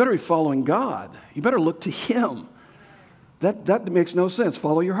 You better be following God. You better look to Him. That makes no sense.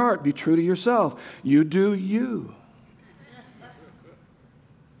 Follow your heart. Be true to yourself. You do you.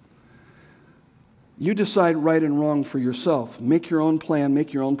 You decide right and wrong for yourself. Make your own plan.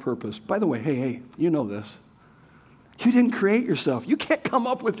 Make your own purpose. By the way, hey, you know this. You didn't create yourself. You can't come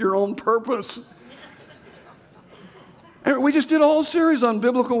up with your own purpose. And we just did a whole series on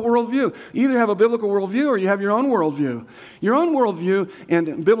biblical worldview. You either have a biblical worldview or you have your own worldview. Your own worldview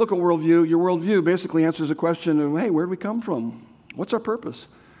and biblical worldview, your worldview basically answers the question of, hey, where did we come from? What's our purpose?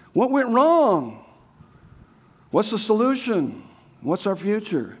 What went wrong? What's the solution? What's our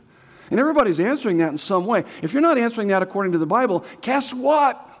future? And everybody's answering that in some way. If you're not answering that according to the Bible, guess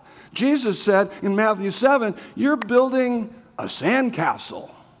what? Jesus said in Matthew 7, you're building a sandcastle.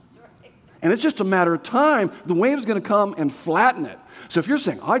 And it's just a matter of time. The wave's going to come and flatten it. So if you're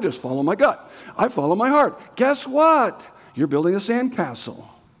saying, I just follow my gut, I follow my heart, guess what? You're building a sandcastle.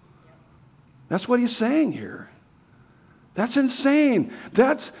 That's what he's saying here. That's insane.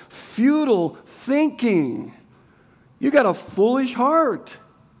 That's futile thinking. You got a foolish heart.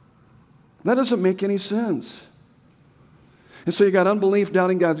 That doesn't make any sense. And so you got unbelief,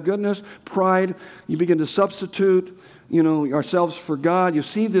 doubting God's goodness, pride. You begin to substitute, ourselves for God. You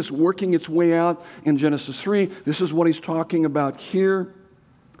see this working its way out in Genesis 3. This is what he's talking about here.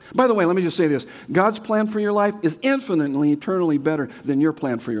 By the way, let me just say this. God's plan for your life is infinitely, eternally better than your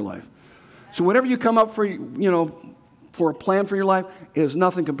plan for your life. So whatever you come up for, for a plan for your life is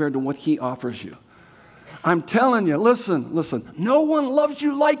nothing compared to what he offers you. I'm telling you, listen. No one loves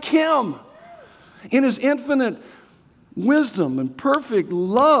you like him. In his infinite wisdom and perfect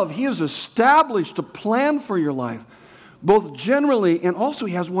love, he has established a plan for your life, both generally and also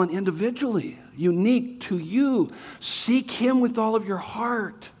he has one individually, unique to you. Seek him with all of your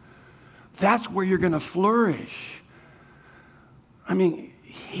heart. That's where you're going to flourish. I mean,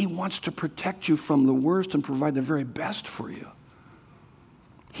 he wants to protect you from the worst and provide the very best for you.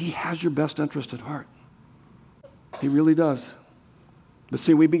 He has your best interest at heart. He really does. But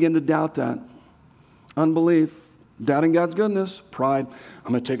see, we begin to doubt that. Unbelief, doubting God's goodness, pride.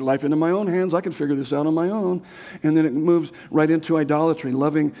 I'm going to take life into my own hands. I can figure this out on my own. And then it moves right into idolatry,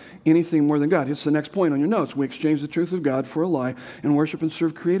 loving anything more than God. It's the next point on your notes. We exchange the truth of God for a lie and worship and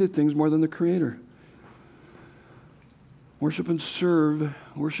serve created things more than the Creator. Worship and serve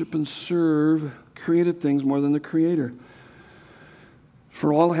created things more than the Creator.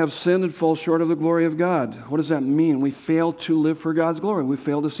 For all have sinned and fall short of the glory of God. What does that mean? We fail to live for God's glory. We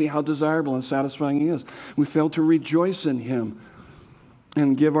fail to see how desirable and satisfying he is. We fail to rejoice in him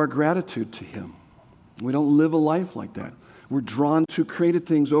and give our gratitude to him. We don't live a life like that. We're drawn to created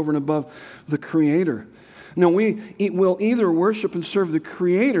things over and above the Creator. Now, we will either worship and serve the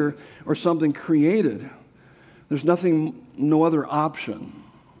Creator or something created. There's no other option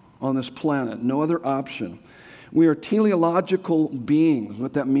on this planet, no other option. We are teleological beings.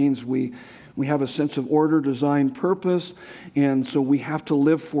 What that means, we have a sense of order, design, purpose, and so we have to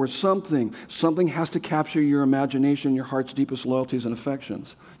live for something. Something has to capture your imagination, your heart's deepest loyalties and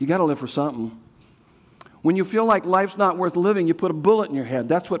affections. You got to live for something. When you feel like life's not worth living, you put a bullet in your head.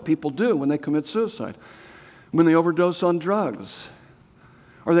 That's what people do when they commit suicide, when they overdose on drugs,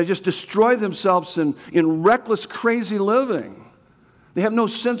 or they just destroy themselves in reckless, crazy living. They have no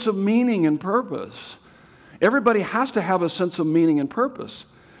sense of meaning and purpose. Everybody has to have a sense of meaning and purpose.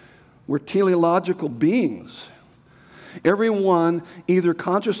 We're teleological beings. Everyone, either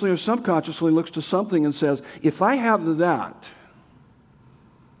consciously or subconsciously, looks to something and says, if I have that,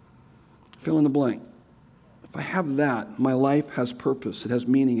 fill in the blank. If I have that, my life has purpose, it has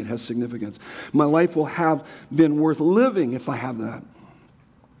meaning, it has significance. My life will have been worth living if I have that.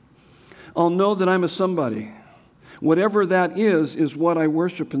 I'll know that I'm a somebody. Whatever that is what I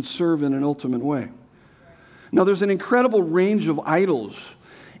worship and serve in an ultimate way. Now, there's an incredible range of idols.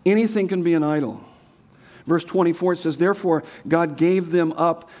 Anything can be an idol. Verse 24, it says, therefore, God gave them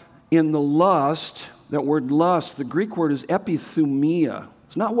up in the lust. That word lust, the Greek word is epithumia.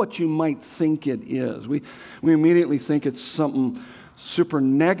 It's not what you might think it is. We immediately think it's something super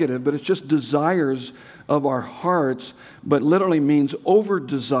negative, but it's just desires of our hearts, but literally means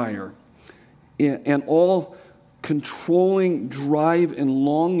over-desire and all controlling drive and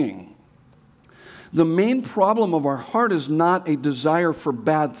longing. The main problem of our heart is not a desire for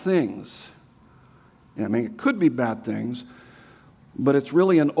bad things. I mean, it could be bad things, but it's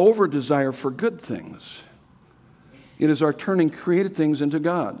really an over-desire for good things. It is our turning created things into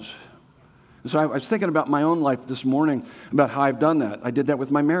gods. So I was thinking about my own life this morning, about how I've done that. I did that with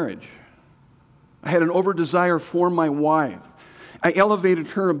my marriage. I had an over-desire for my wife. I elevated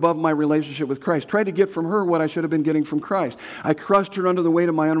her above my relationship with Christ, tried to get from her what I should have been getting from Christ. I crushed her under the weight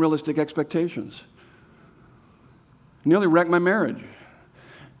of my unrealistic expectations. Nearly wrecked my marriage.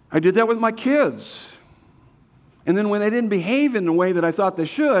 I did that with my kids. And then when they didn't behave in the way that I thought they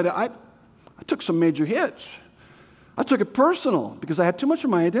should, I took some major hits. I took it personal because I had too much of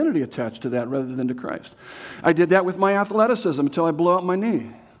my identity attached to that rather than to Christ. I did that with my athleticism until I blew out my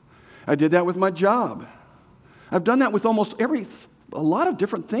knee. I did that with my job. I've done that with almost a lot of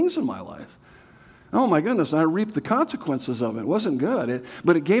different things in my life. Oh my goodness, I reaped the consequences of it. It wasn't good,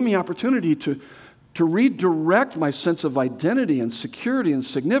 but it gave me opportunity to redirect my sense of identity and security and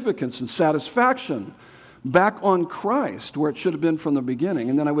significance and satisfaction back on Christ where it should have been from the beginning.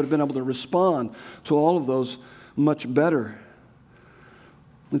 And then I would have been able to respond to all of those much better.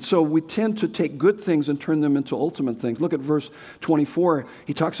 And so we tend to take good things and turn them into ultimate things. Look at verse 24.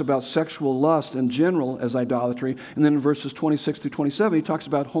 He talks about sexual lust in general as idolatry. And then in verses 26 through 27, he talks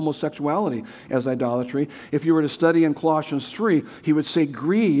about homosexuality as idolatry. If you were to study in Colossians 3, he would say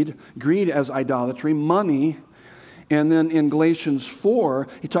greed as idolatry, money. And then in Galatians 4,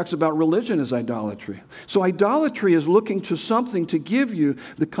 he talks about religion as idolatry. So idolatry is looking to something to give you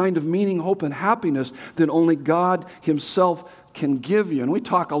the kind of meaning, hope, and happiness that only God himself can give you. And we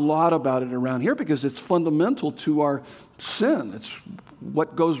talk a lot about it around here because it's fundamental to our sin. It's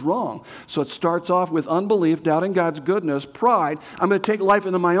what goes wrong. So it starts off with unbelief, doubting God's goodness, pride. I'm going to take life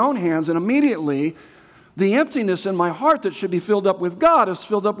into my own hands, and immediately the emptiness in my heart that should be filled up with God is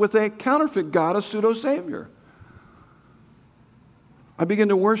filled up with a counterfeit God, a pseudo-savior. I begin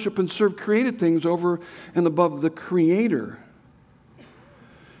to worship and serve created things over and above the Creator.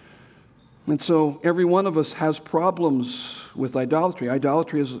 And so every one of us has problems with idolatry.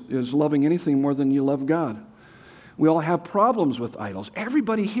 Idolatry is loving anything more than you love God. We all have problems with idols.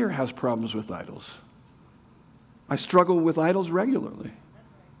 Everybody here has problems with idols. I struggle with idols regularly.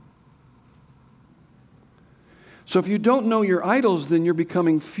 So if you don't know your idols, then you're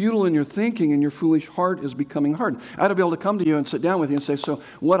becoming futile in your thinking and your foolish heart is becoming hardened. I ought to be able to come to you and sit down with you and say, so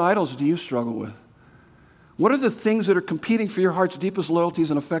what idols do you struggle with? What are the things that are competing for your heart's deepest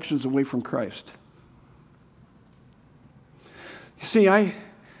loyalties and affections away from Christ? You see, I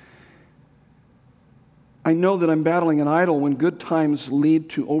know that I'm battling an idol when good times lead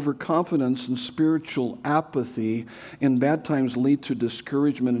to overconfidence and spiritual apathy, and bad times lead to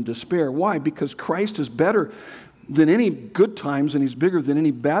discouragement and despair. Why? Because Christ is better than any good times, and he's bigger than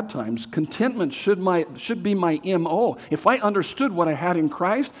any bad times. Contentment should be my MO. If I understood what I had in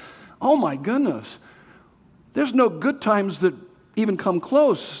Christ, oh my goodness, there's no good times that even come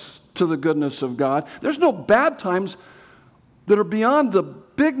close to the goodness of God. There's no bad times that are beyond the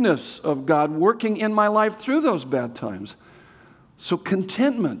bigness of God working in my life through those bad times. So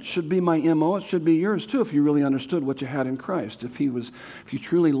contentment should be my MO. It should be yours too if you really understood what you had in Christ. If you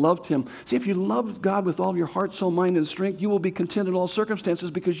truly loved him. See, if you love God with all your heart, soul, mind, and strength, you will be content in all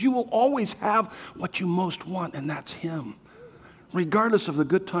circumstances because you will always have what you most want, and that's him. Regardless of the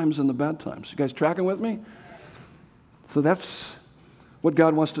good times and the bad times. You guys tracking with me? So that's what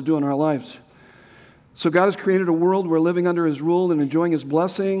God wants to do in our lives. So God has created a world where living under his rule and enjoying his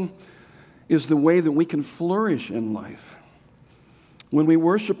blessing is the way that we can flourish in life. When we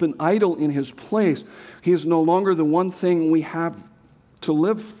worship an idol in his place, he is no longer the one thing we have to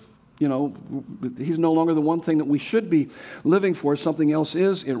live. He's no longer the one thing that we should be living for. Something else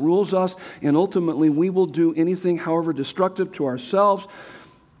is. It rules us, and ultimately we will do anything, however destructive to ourselves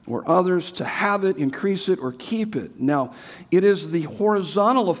or others, to have it, increase it, or keep it. Now, it is the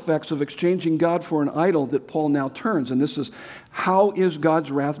horizontal effects of exchanging God for an idol that Paul now turns, and this is how is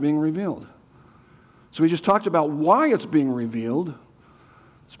God's wrath being revealed. So we just talked about why it's being revealed.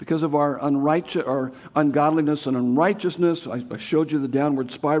 It's because of our ungodliness and unrighteousness. I showed you the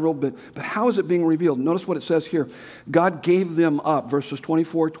downward spiral, but how is it being revealed? Notice what it says here. God gave them up, verses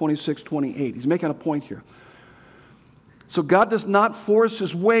 24, 26, 28. He's making a point here. So God does not force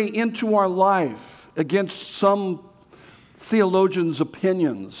his way into our life against some theologian's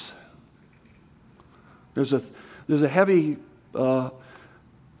opinions. There's a heavy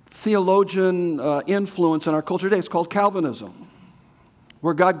theologian influence in our culture today. It's called Calvinism,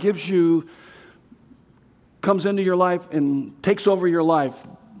 where God comes into your life and takes over your life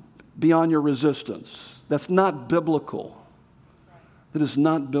beyond your resistance. That's not biblical. It is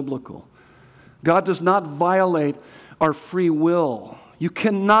not biblical. God does not violate our free will. You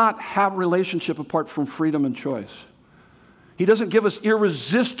cannot have relationship apart from freedom and choice. He doesn't give us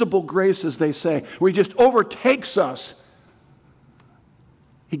irresistible grace, as they say, where he just overtakes us.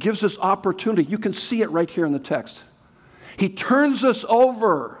 He gives us opportunity. You can see it right here in the text. He turns us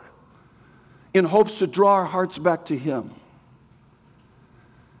over in hopes to draw our hearts back to him.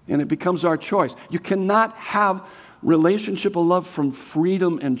 And it becomes our choice. You cannot have relationship of love from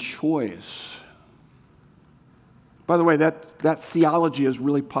freedom and choice. By the way, that theology is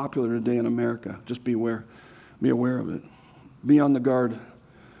really popular today in America. Just be aware of it. Be on the guard.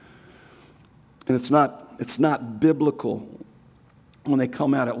 And it's not biblical when they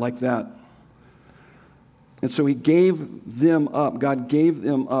come at it like that. And so he gave them up. God gave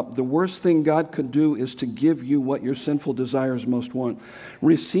them up. The worst thing God could do is to give you what your sinful desires most want.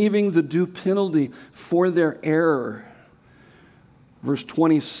 Receiving the due penalty for their error. Verse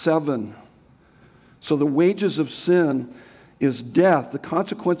 27. So the wages of sin is death. The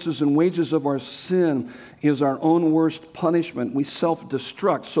consequences and wages of our sin is our own worst punishment. We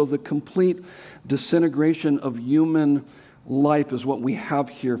self-destruct. So the complete disintegration of human life is what we have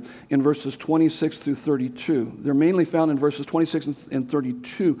here in verses 26 through 32. They're mainly found in verses 26 and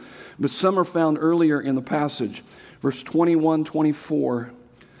 32, but some are found earlier in the passage. Verse 21, 24.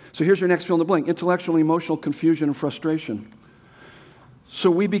 So here's your next fill in the blank. Intellectual and emotional confusion and frustration. So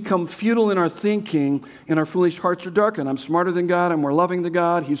we become futile in our thinking, and our foolish hearts are darkened. I'm smarter than God. I'm more loving than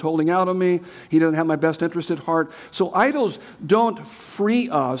God. He's holding out on me. He doesn't have my best interest at heart. So idols don't free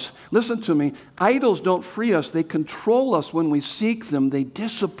us. Listen to me. Idols don't free us. They control us when we seek them. They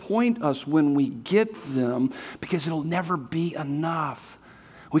disappoint us when we get them because it'll never be enough.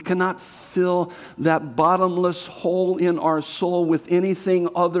 We cannot fill that bottomless hole in our soul with anything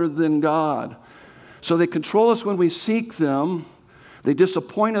other than God. So they control us when we seek them. They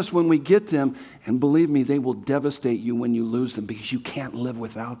disappoint us when we get them, and believe me, they will devastate you when you lose them because you can't live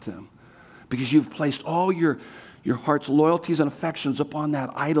without them. Because you've placed all your heart's loyalties and affections upon that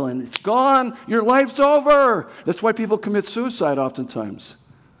idol, and it's gone. Your life's over. That's why people commit suicide oftentimes.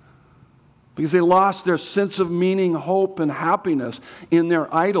 Because they lost their sense of meaning, hope, and happiness in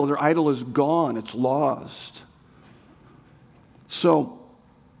their idol. Their idol is gone. It's lost. So,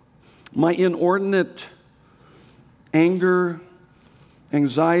 my inordinate anger,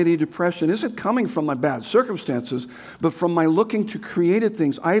 anxiety, depression isn't coming from my bad circumstances, but from my looking to created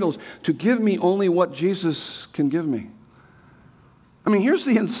things, idols, to give me only what Jesus can give me. I mean, here's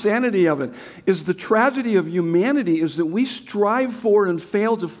the insanity of it, is the tragedy of humanity is that we strive for and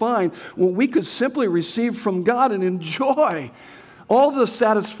fail to find what we could simply receive from God and enjoy. All the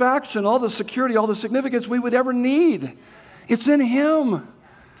satisfaction, all the security, all the significance we would ever need. It's in Him.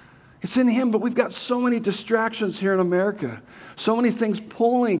 It's in Him, but we've got so many distractions here in America. So many things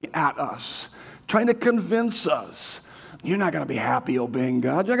pulling at us, trying to convince us. You're not going to be happy obeying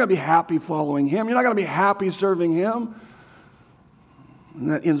God. You're not going to be happy following Him. You're not going to be happy serving Him.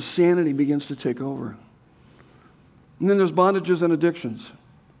 And that insanity begins to take over. And then there's bondages and addictions.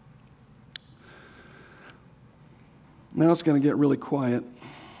 Now it's going to get really quiet.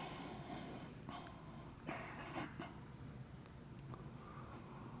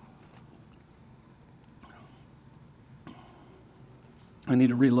 I need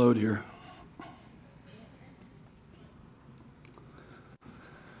to reload here.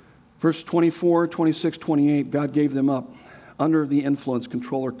 Verse 24, 26, 28, God gave them up under the influence,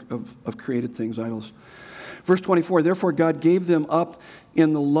 controller of created things, idols. Verse 24, therefore God gave them up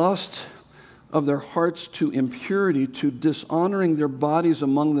in the lust of their hearts to impurity, to dishonoring their bodies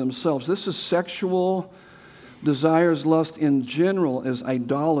among themselves. This is sexual desires, lust in general as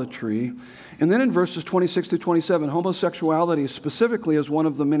idolatry. And then in verses 26 to 27, homosexuality specifically is one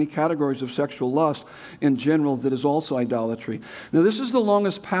of the many categories of sexual lust in general that is also idolatry. Now, this is the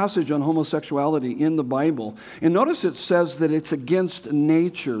longest passage on homosexuality in the Bible. And notice it says that it's against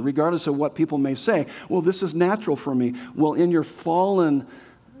nature, regardless of what people may say. Well, this is natural for me. Well, in your fallen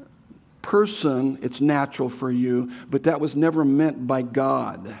person, it's natural for you, but that was never meant by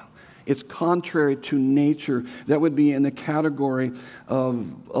God. It's contrary to nature. That would be in the category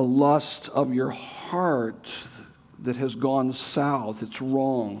of a lust of your heart that has gone south. It's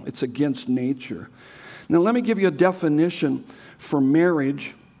wrong. It's against nature. Now, let me give you a definition for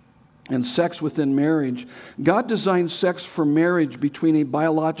marriage and sex within marriage. God designed sex for marriage between a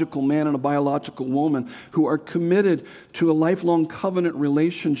biological man and a biological woman who are committed to a lifelong covenant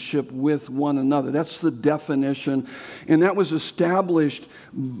relationship with one another. That's the definition. And that was established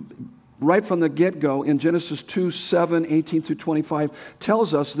right from the get-go in Genesis 2:7, 18 through 25,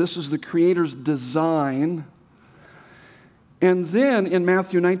 tells us this is the Creator's design. And then in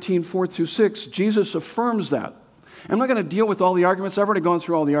Matthew 19, 4 through 6, Jesus affirms that. I'm not going to deal with all the arguments. I've already gone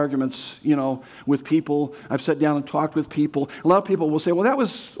through all the arguments, with people. I've sat down and talked with people. A lot of people will say, well, that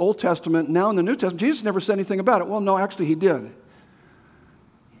was Old Testament. Now in the New Testament, Jesus never said anything about it. Well, no, actually he did.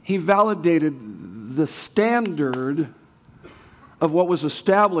 He validated the standard of what was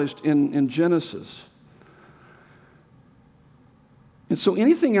established in Genesis. And so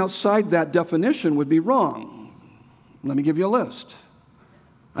anything outside that definition would be wrong. Let me give you a list.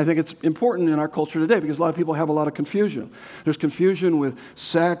 I think it's important in our culture today because a lot of people have a lot of confusion. There's confusion with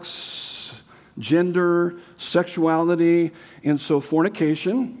sex, gender, sexuality, and so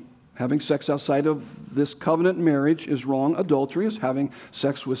fornication, having sex outside of this covenant marriage, is wrong. Adultery is having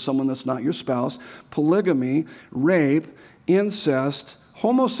sex with someone that's not your spouse. Polygamy, rape, incest,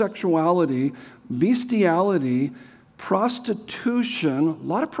 homosexuality, bestiality, prostitution, a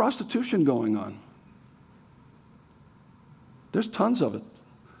lot of prostitution going on. There's tons of it.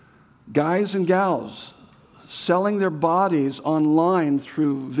 Guys and gals selling their bodies online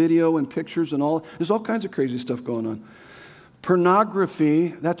through video and pictures and all. There's all kinds of crazy stuff going on. Pornography,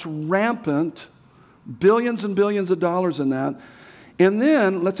 that's rampant. Billions and billions of dollars in that. And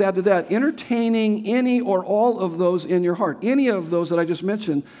then, let's add to that, entertaining any or all of those in your heart. Any of those that I just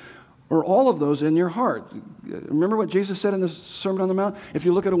mentioned, or all of those in your heart. Remember what Jesus said in the Sermon on the Mount? If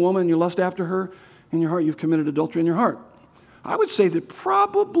you look at a woman and you lust after her in your heart, you've committed adultery in your heart. I would say that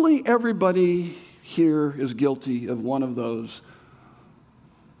probably everybody here is guilty of one of those.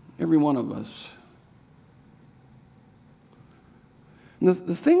 Every one of us. And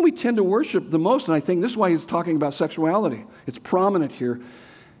the thing we tend to worship the most, and I think this is why he's talking about sexuality, it's prominent here,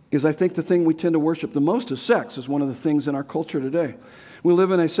 is I think the thing we tend to worship the most is sex, is one of the things in our culture today. We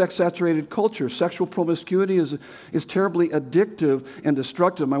live in a sex-saturated culture. Sexual promiscuity is terribly addictive and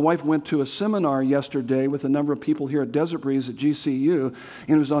destructive. My wife went to a seminar yesterday with a number of people here at Desert Breeze at GCU,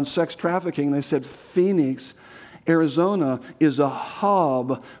 and it was on sex trafficking. They said Phoenix, Arizona, is a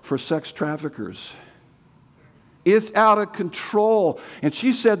hub for sex traffickers. It's out of control. And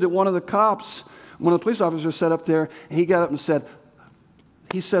she said that one of the police officers sat up there, and he got up and said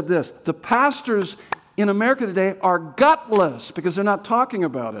this, the pastors in America today are gutless because they're not talking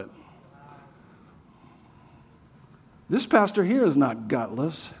about it. This pastor here is not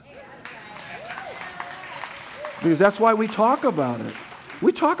gutless. Because that's why we talk about it.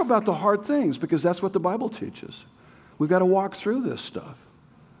 We talk about the hard things because that's what the Bible teaches. We've got to walk through this stuff.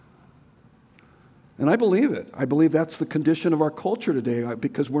 And I believe it. I believe that's the condition of our culture today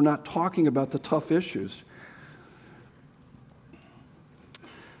because we're not talking about the tough issues.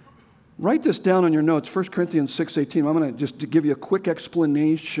 Write this down on your notes, 1 Corinthians 6:18. I'm going to just give you a quick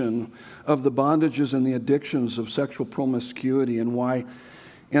explanation of the bondages and the addictions of sexual promiscuity and why.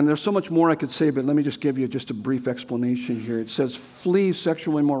 And there's so much more I could say, but let me just give you just a brief explanation here. It says, flee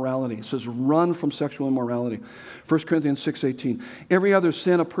sexual immorality. It says, run from sexual immorality. 1 Corinthians 6:18. Every other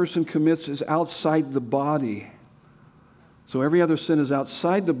sin a person commits is outside the body. So every other sin is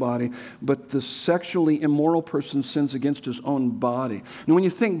outside the body, but the sexually immoral person sins against his own body. And when you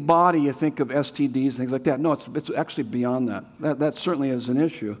think body, you think of STDs, things like that. No, it's actually beyond that. That certainly is an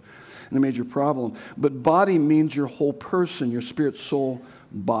issue and a major problem. But body means your whole person, your spirit, soul,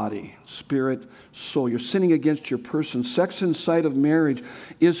 body. Spirit, soul. You're sinning against your person. Sex inside of marriage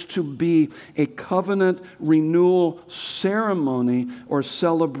is to be a covenant renewal ceremony or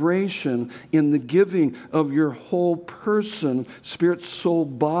celebration in the giving of your whole person, spirit, soul,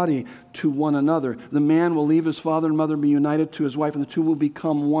 body to one another. The man will leave his father and mother and be united to his wife, and the two will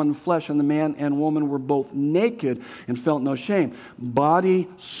become one flesh. And the man and woman were both naked and felt no shame. Body,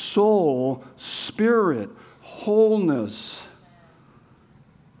 soul, spirit, wholeness.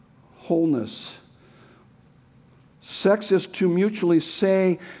 Wholeness. Sex is to mutually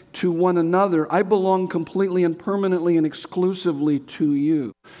say to one another, I belong completely and permanently and exclusively to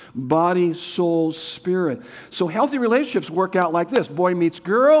you. Body, soul, spirit. So healthy relationships work out like this. Boy meets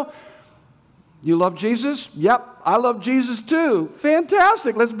girl, You love Jesus? Yep, I love Jesus too.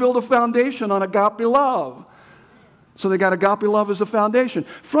 Fantastic. Let's build a foundation on agape love. So they got agape love as a foundation.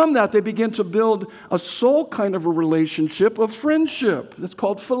 From that, they begin to build a soul kind of a relationship of friendship. That's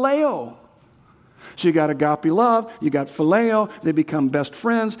called phileo. So you got agape love, you got phileo, they become best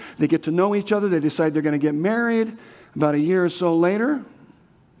friends, they get to know each other, they decide they're going to get married about a year or so later,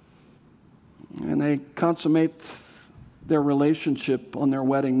 and they consummate their relationship on their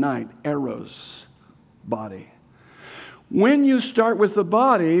wedding night, eros, body. When you start with the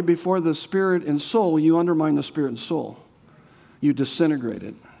body before the spirit and soul, you undermine the spirit and soul. You disintegrate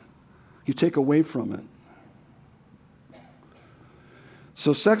it. You take away from it.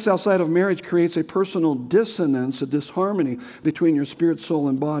 So sex outside of marriage creates a personal dissonance, a disharmony between your spirit, soul,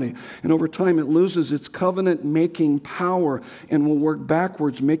 and body. And over time, it loses its covenant-making power and will work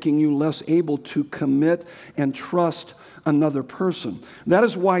backwards, making you less able to commit and trust another person. That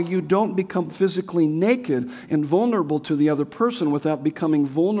is why you don't become physically naked and vulnerable to the other person without becoming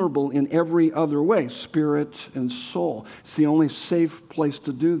vulnerable in every other way, spirit and soul. It's the only safe place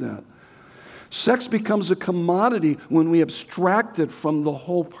to do that. Sex becomes a commodity when we abstract it from the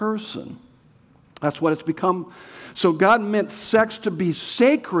whole person. That's what it's become. So God meant sex to be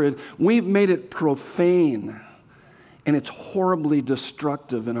sacred. We've made it profane. And it's horribly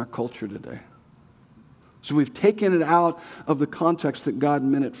destructive in our culture today. So we've taken it out of the context that God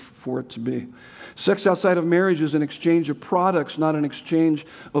meant it for it to be. Sex outside of marriage is an exchange of products, not an exchange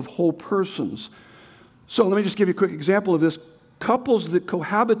of whole persons. So let me just give you a quick example of this. Couples that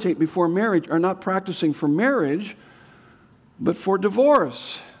cohabitate before marriage are not practicing for marriage, but for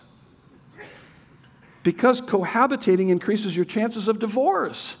divorce. Because cohabitating increases your chances of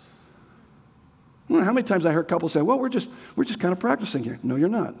divorce. I don't know how many times I heard couples say, well, we're just kind of practicing here. No, you're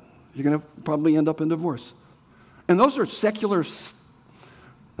not. You're going to probably end up in divorce. And those are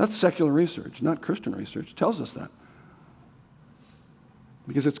that's secular research, not Christian research. It tells us that.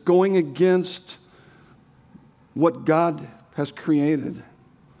 Because it's going against what God has created.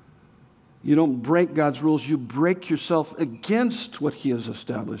 You don't break God's rules, you break yourself against what He has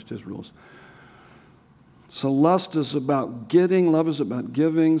established, His rules. So lust is about getting, love is about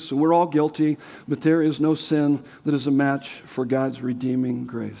giving. So we're all guilty, but there is no sin that is a match for God's redeeming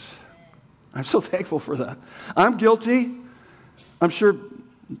grace. I'm so thankful for that. I'm guilty. I'm sure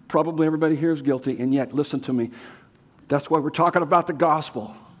probably everybody here is guilty, and yet, listen to me. That's why we're talking about the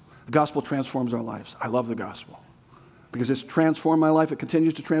gospel. The gospel transforms our lives. I love the gospel. Because it's transformed my life. It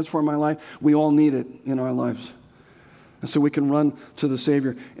continues to transform my life. We all need it in our lives. And so we can run to the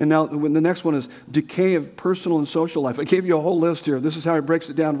Savior. And now the next one is decay of personal and social life. I gave you a whole list here. This is how he breaks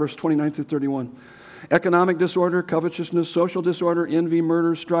it down, verse 29 through 31. Economic disorder, covetousness, social disorder, envy,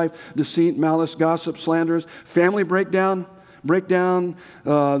 murder, strife, deceit, malice, gossip, slanders, family breakdown,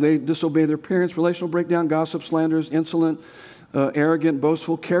 they disobey their parents, relational breakdown, gossip, slanders, insolent, arrogant,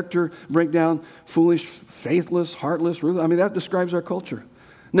 boastful, character breakdown, foolish, faithless, heartless, ruthless. I mean, that describes our culture.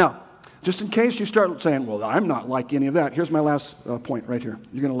 Now, just in case you start saying, well, I'm not like any of that, here's my last point right here.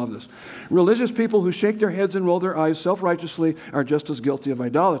 You're going to love this. Religious people who shake their heads and roll their eyes self-righteously are just as guilty of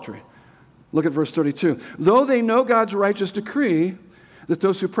idolatry. Look at verse 32. Though they know God's righteous decree that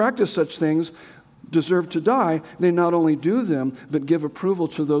those who practice such things deserve to die, they not only do them, but give approval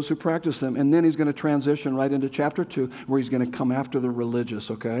to those who practice them. And then he's going to transition right into chapter 2, where he's going to come after the religious,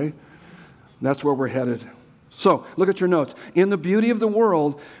 okay? That's where we're headed. So, look at your notes. In the beauty of the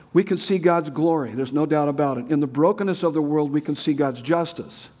world, we can see God's glory. There's no doubt about it. In the brokenness of the world, we can see God's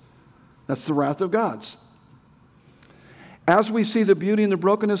justice. That's the wrath of God. As we see the beauty and the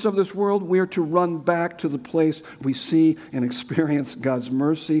brokenness of this world, we are to run back to the place we see and experience God's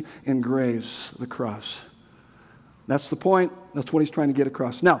mercy and grace, the cross. That's the point. That's what he's trying to get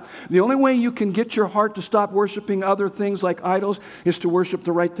across. Now, the only way you can get your heart to stop worshiping other things like idols is to worship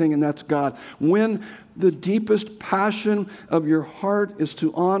the right thing, and that's God. When the deepest passion of your heart is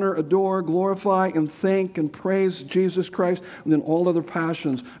to honor, adore, glorify, and thank and praise Jesus Christ, then all other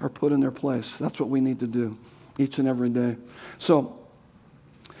passions are put in their place. That's what we need to do each and every day. So,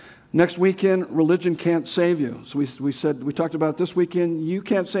 next weekend, religion can't save you. So we talked about it this weekend. You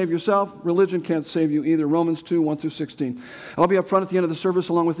can't save yourself. Religion can't save you either. Romans 2, 1 through 16. I'll be up front at the end of the service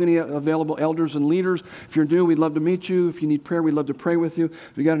along with any available elders and leaders. If you're new, we'd love to meet you. If you need prayer, we'd love to pray with you.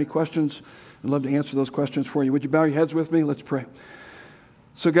 If you got any questions, we'd love to answer those questions for you. Would you bow your heads with me? Let's pray.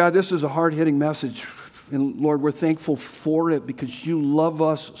 So God, this is a hard-hitting message. And Lord, we're thankful for it because you love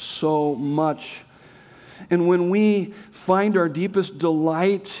us so much. And when we find our deepest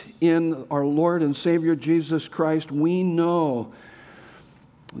delight in our Lord and Savior Jesus Christ, we know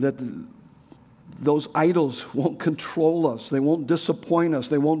that those idols won't control us. They won't disappoint us.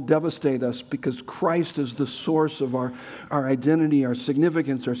 They won't devastate us because Christ is the source of our identity, our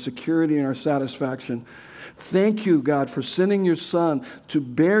significance, our security, and our satisfaction. Thank you, God, for sending your Son to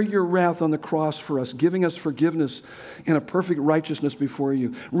bear your wrath on the cross for us, giving us forgiveness and a perfect righteousness before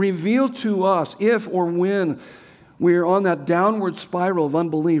you. Reveal to us if or when we are on that downward spiral of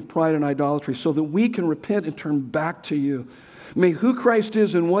unbelief, pride, and idolatry so that we can repent and turn back to you. May who Christ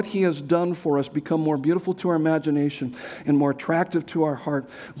is and what he has done for us become more beautiful to our imagination and more attractive to our heart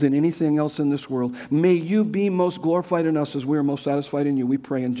than anything else in this world. May you be most glorified in us as we are most satisfied in you. We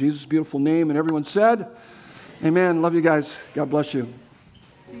pray in Jesus' beautiful name. And everyone said, amen. Love you guys. God bless you.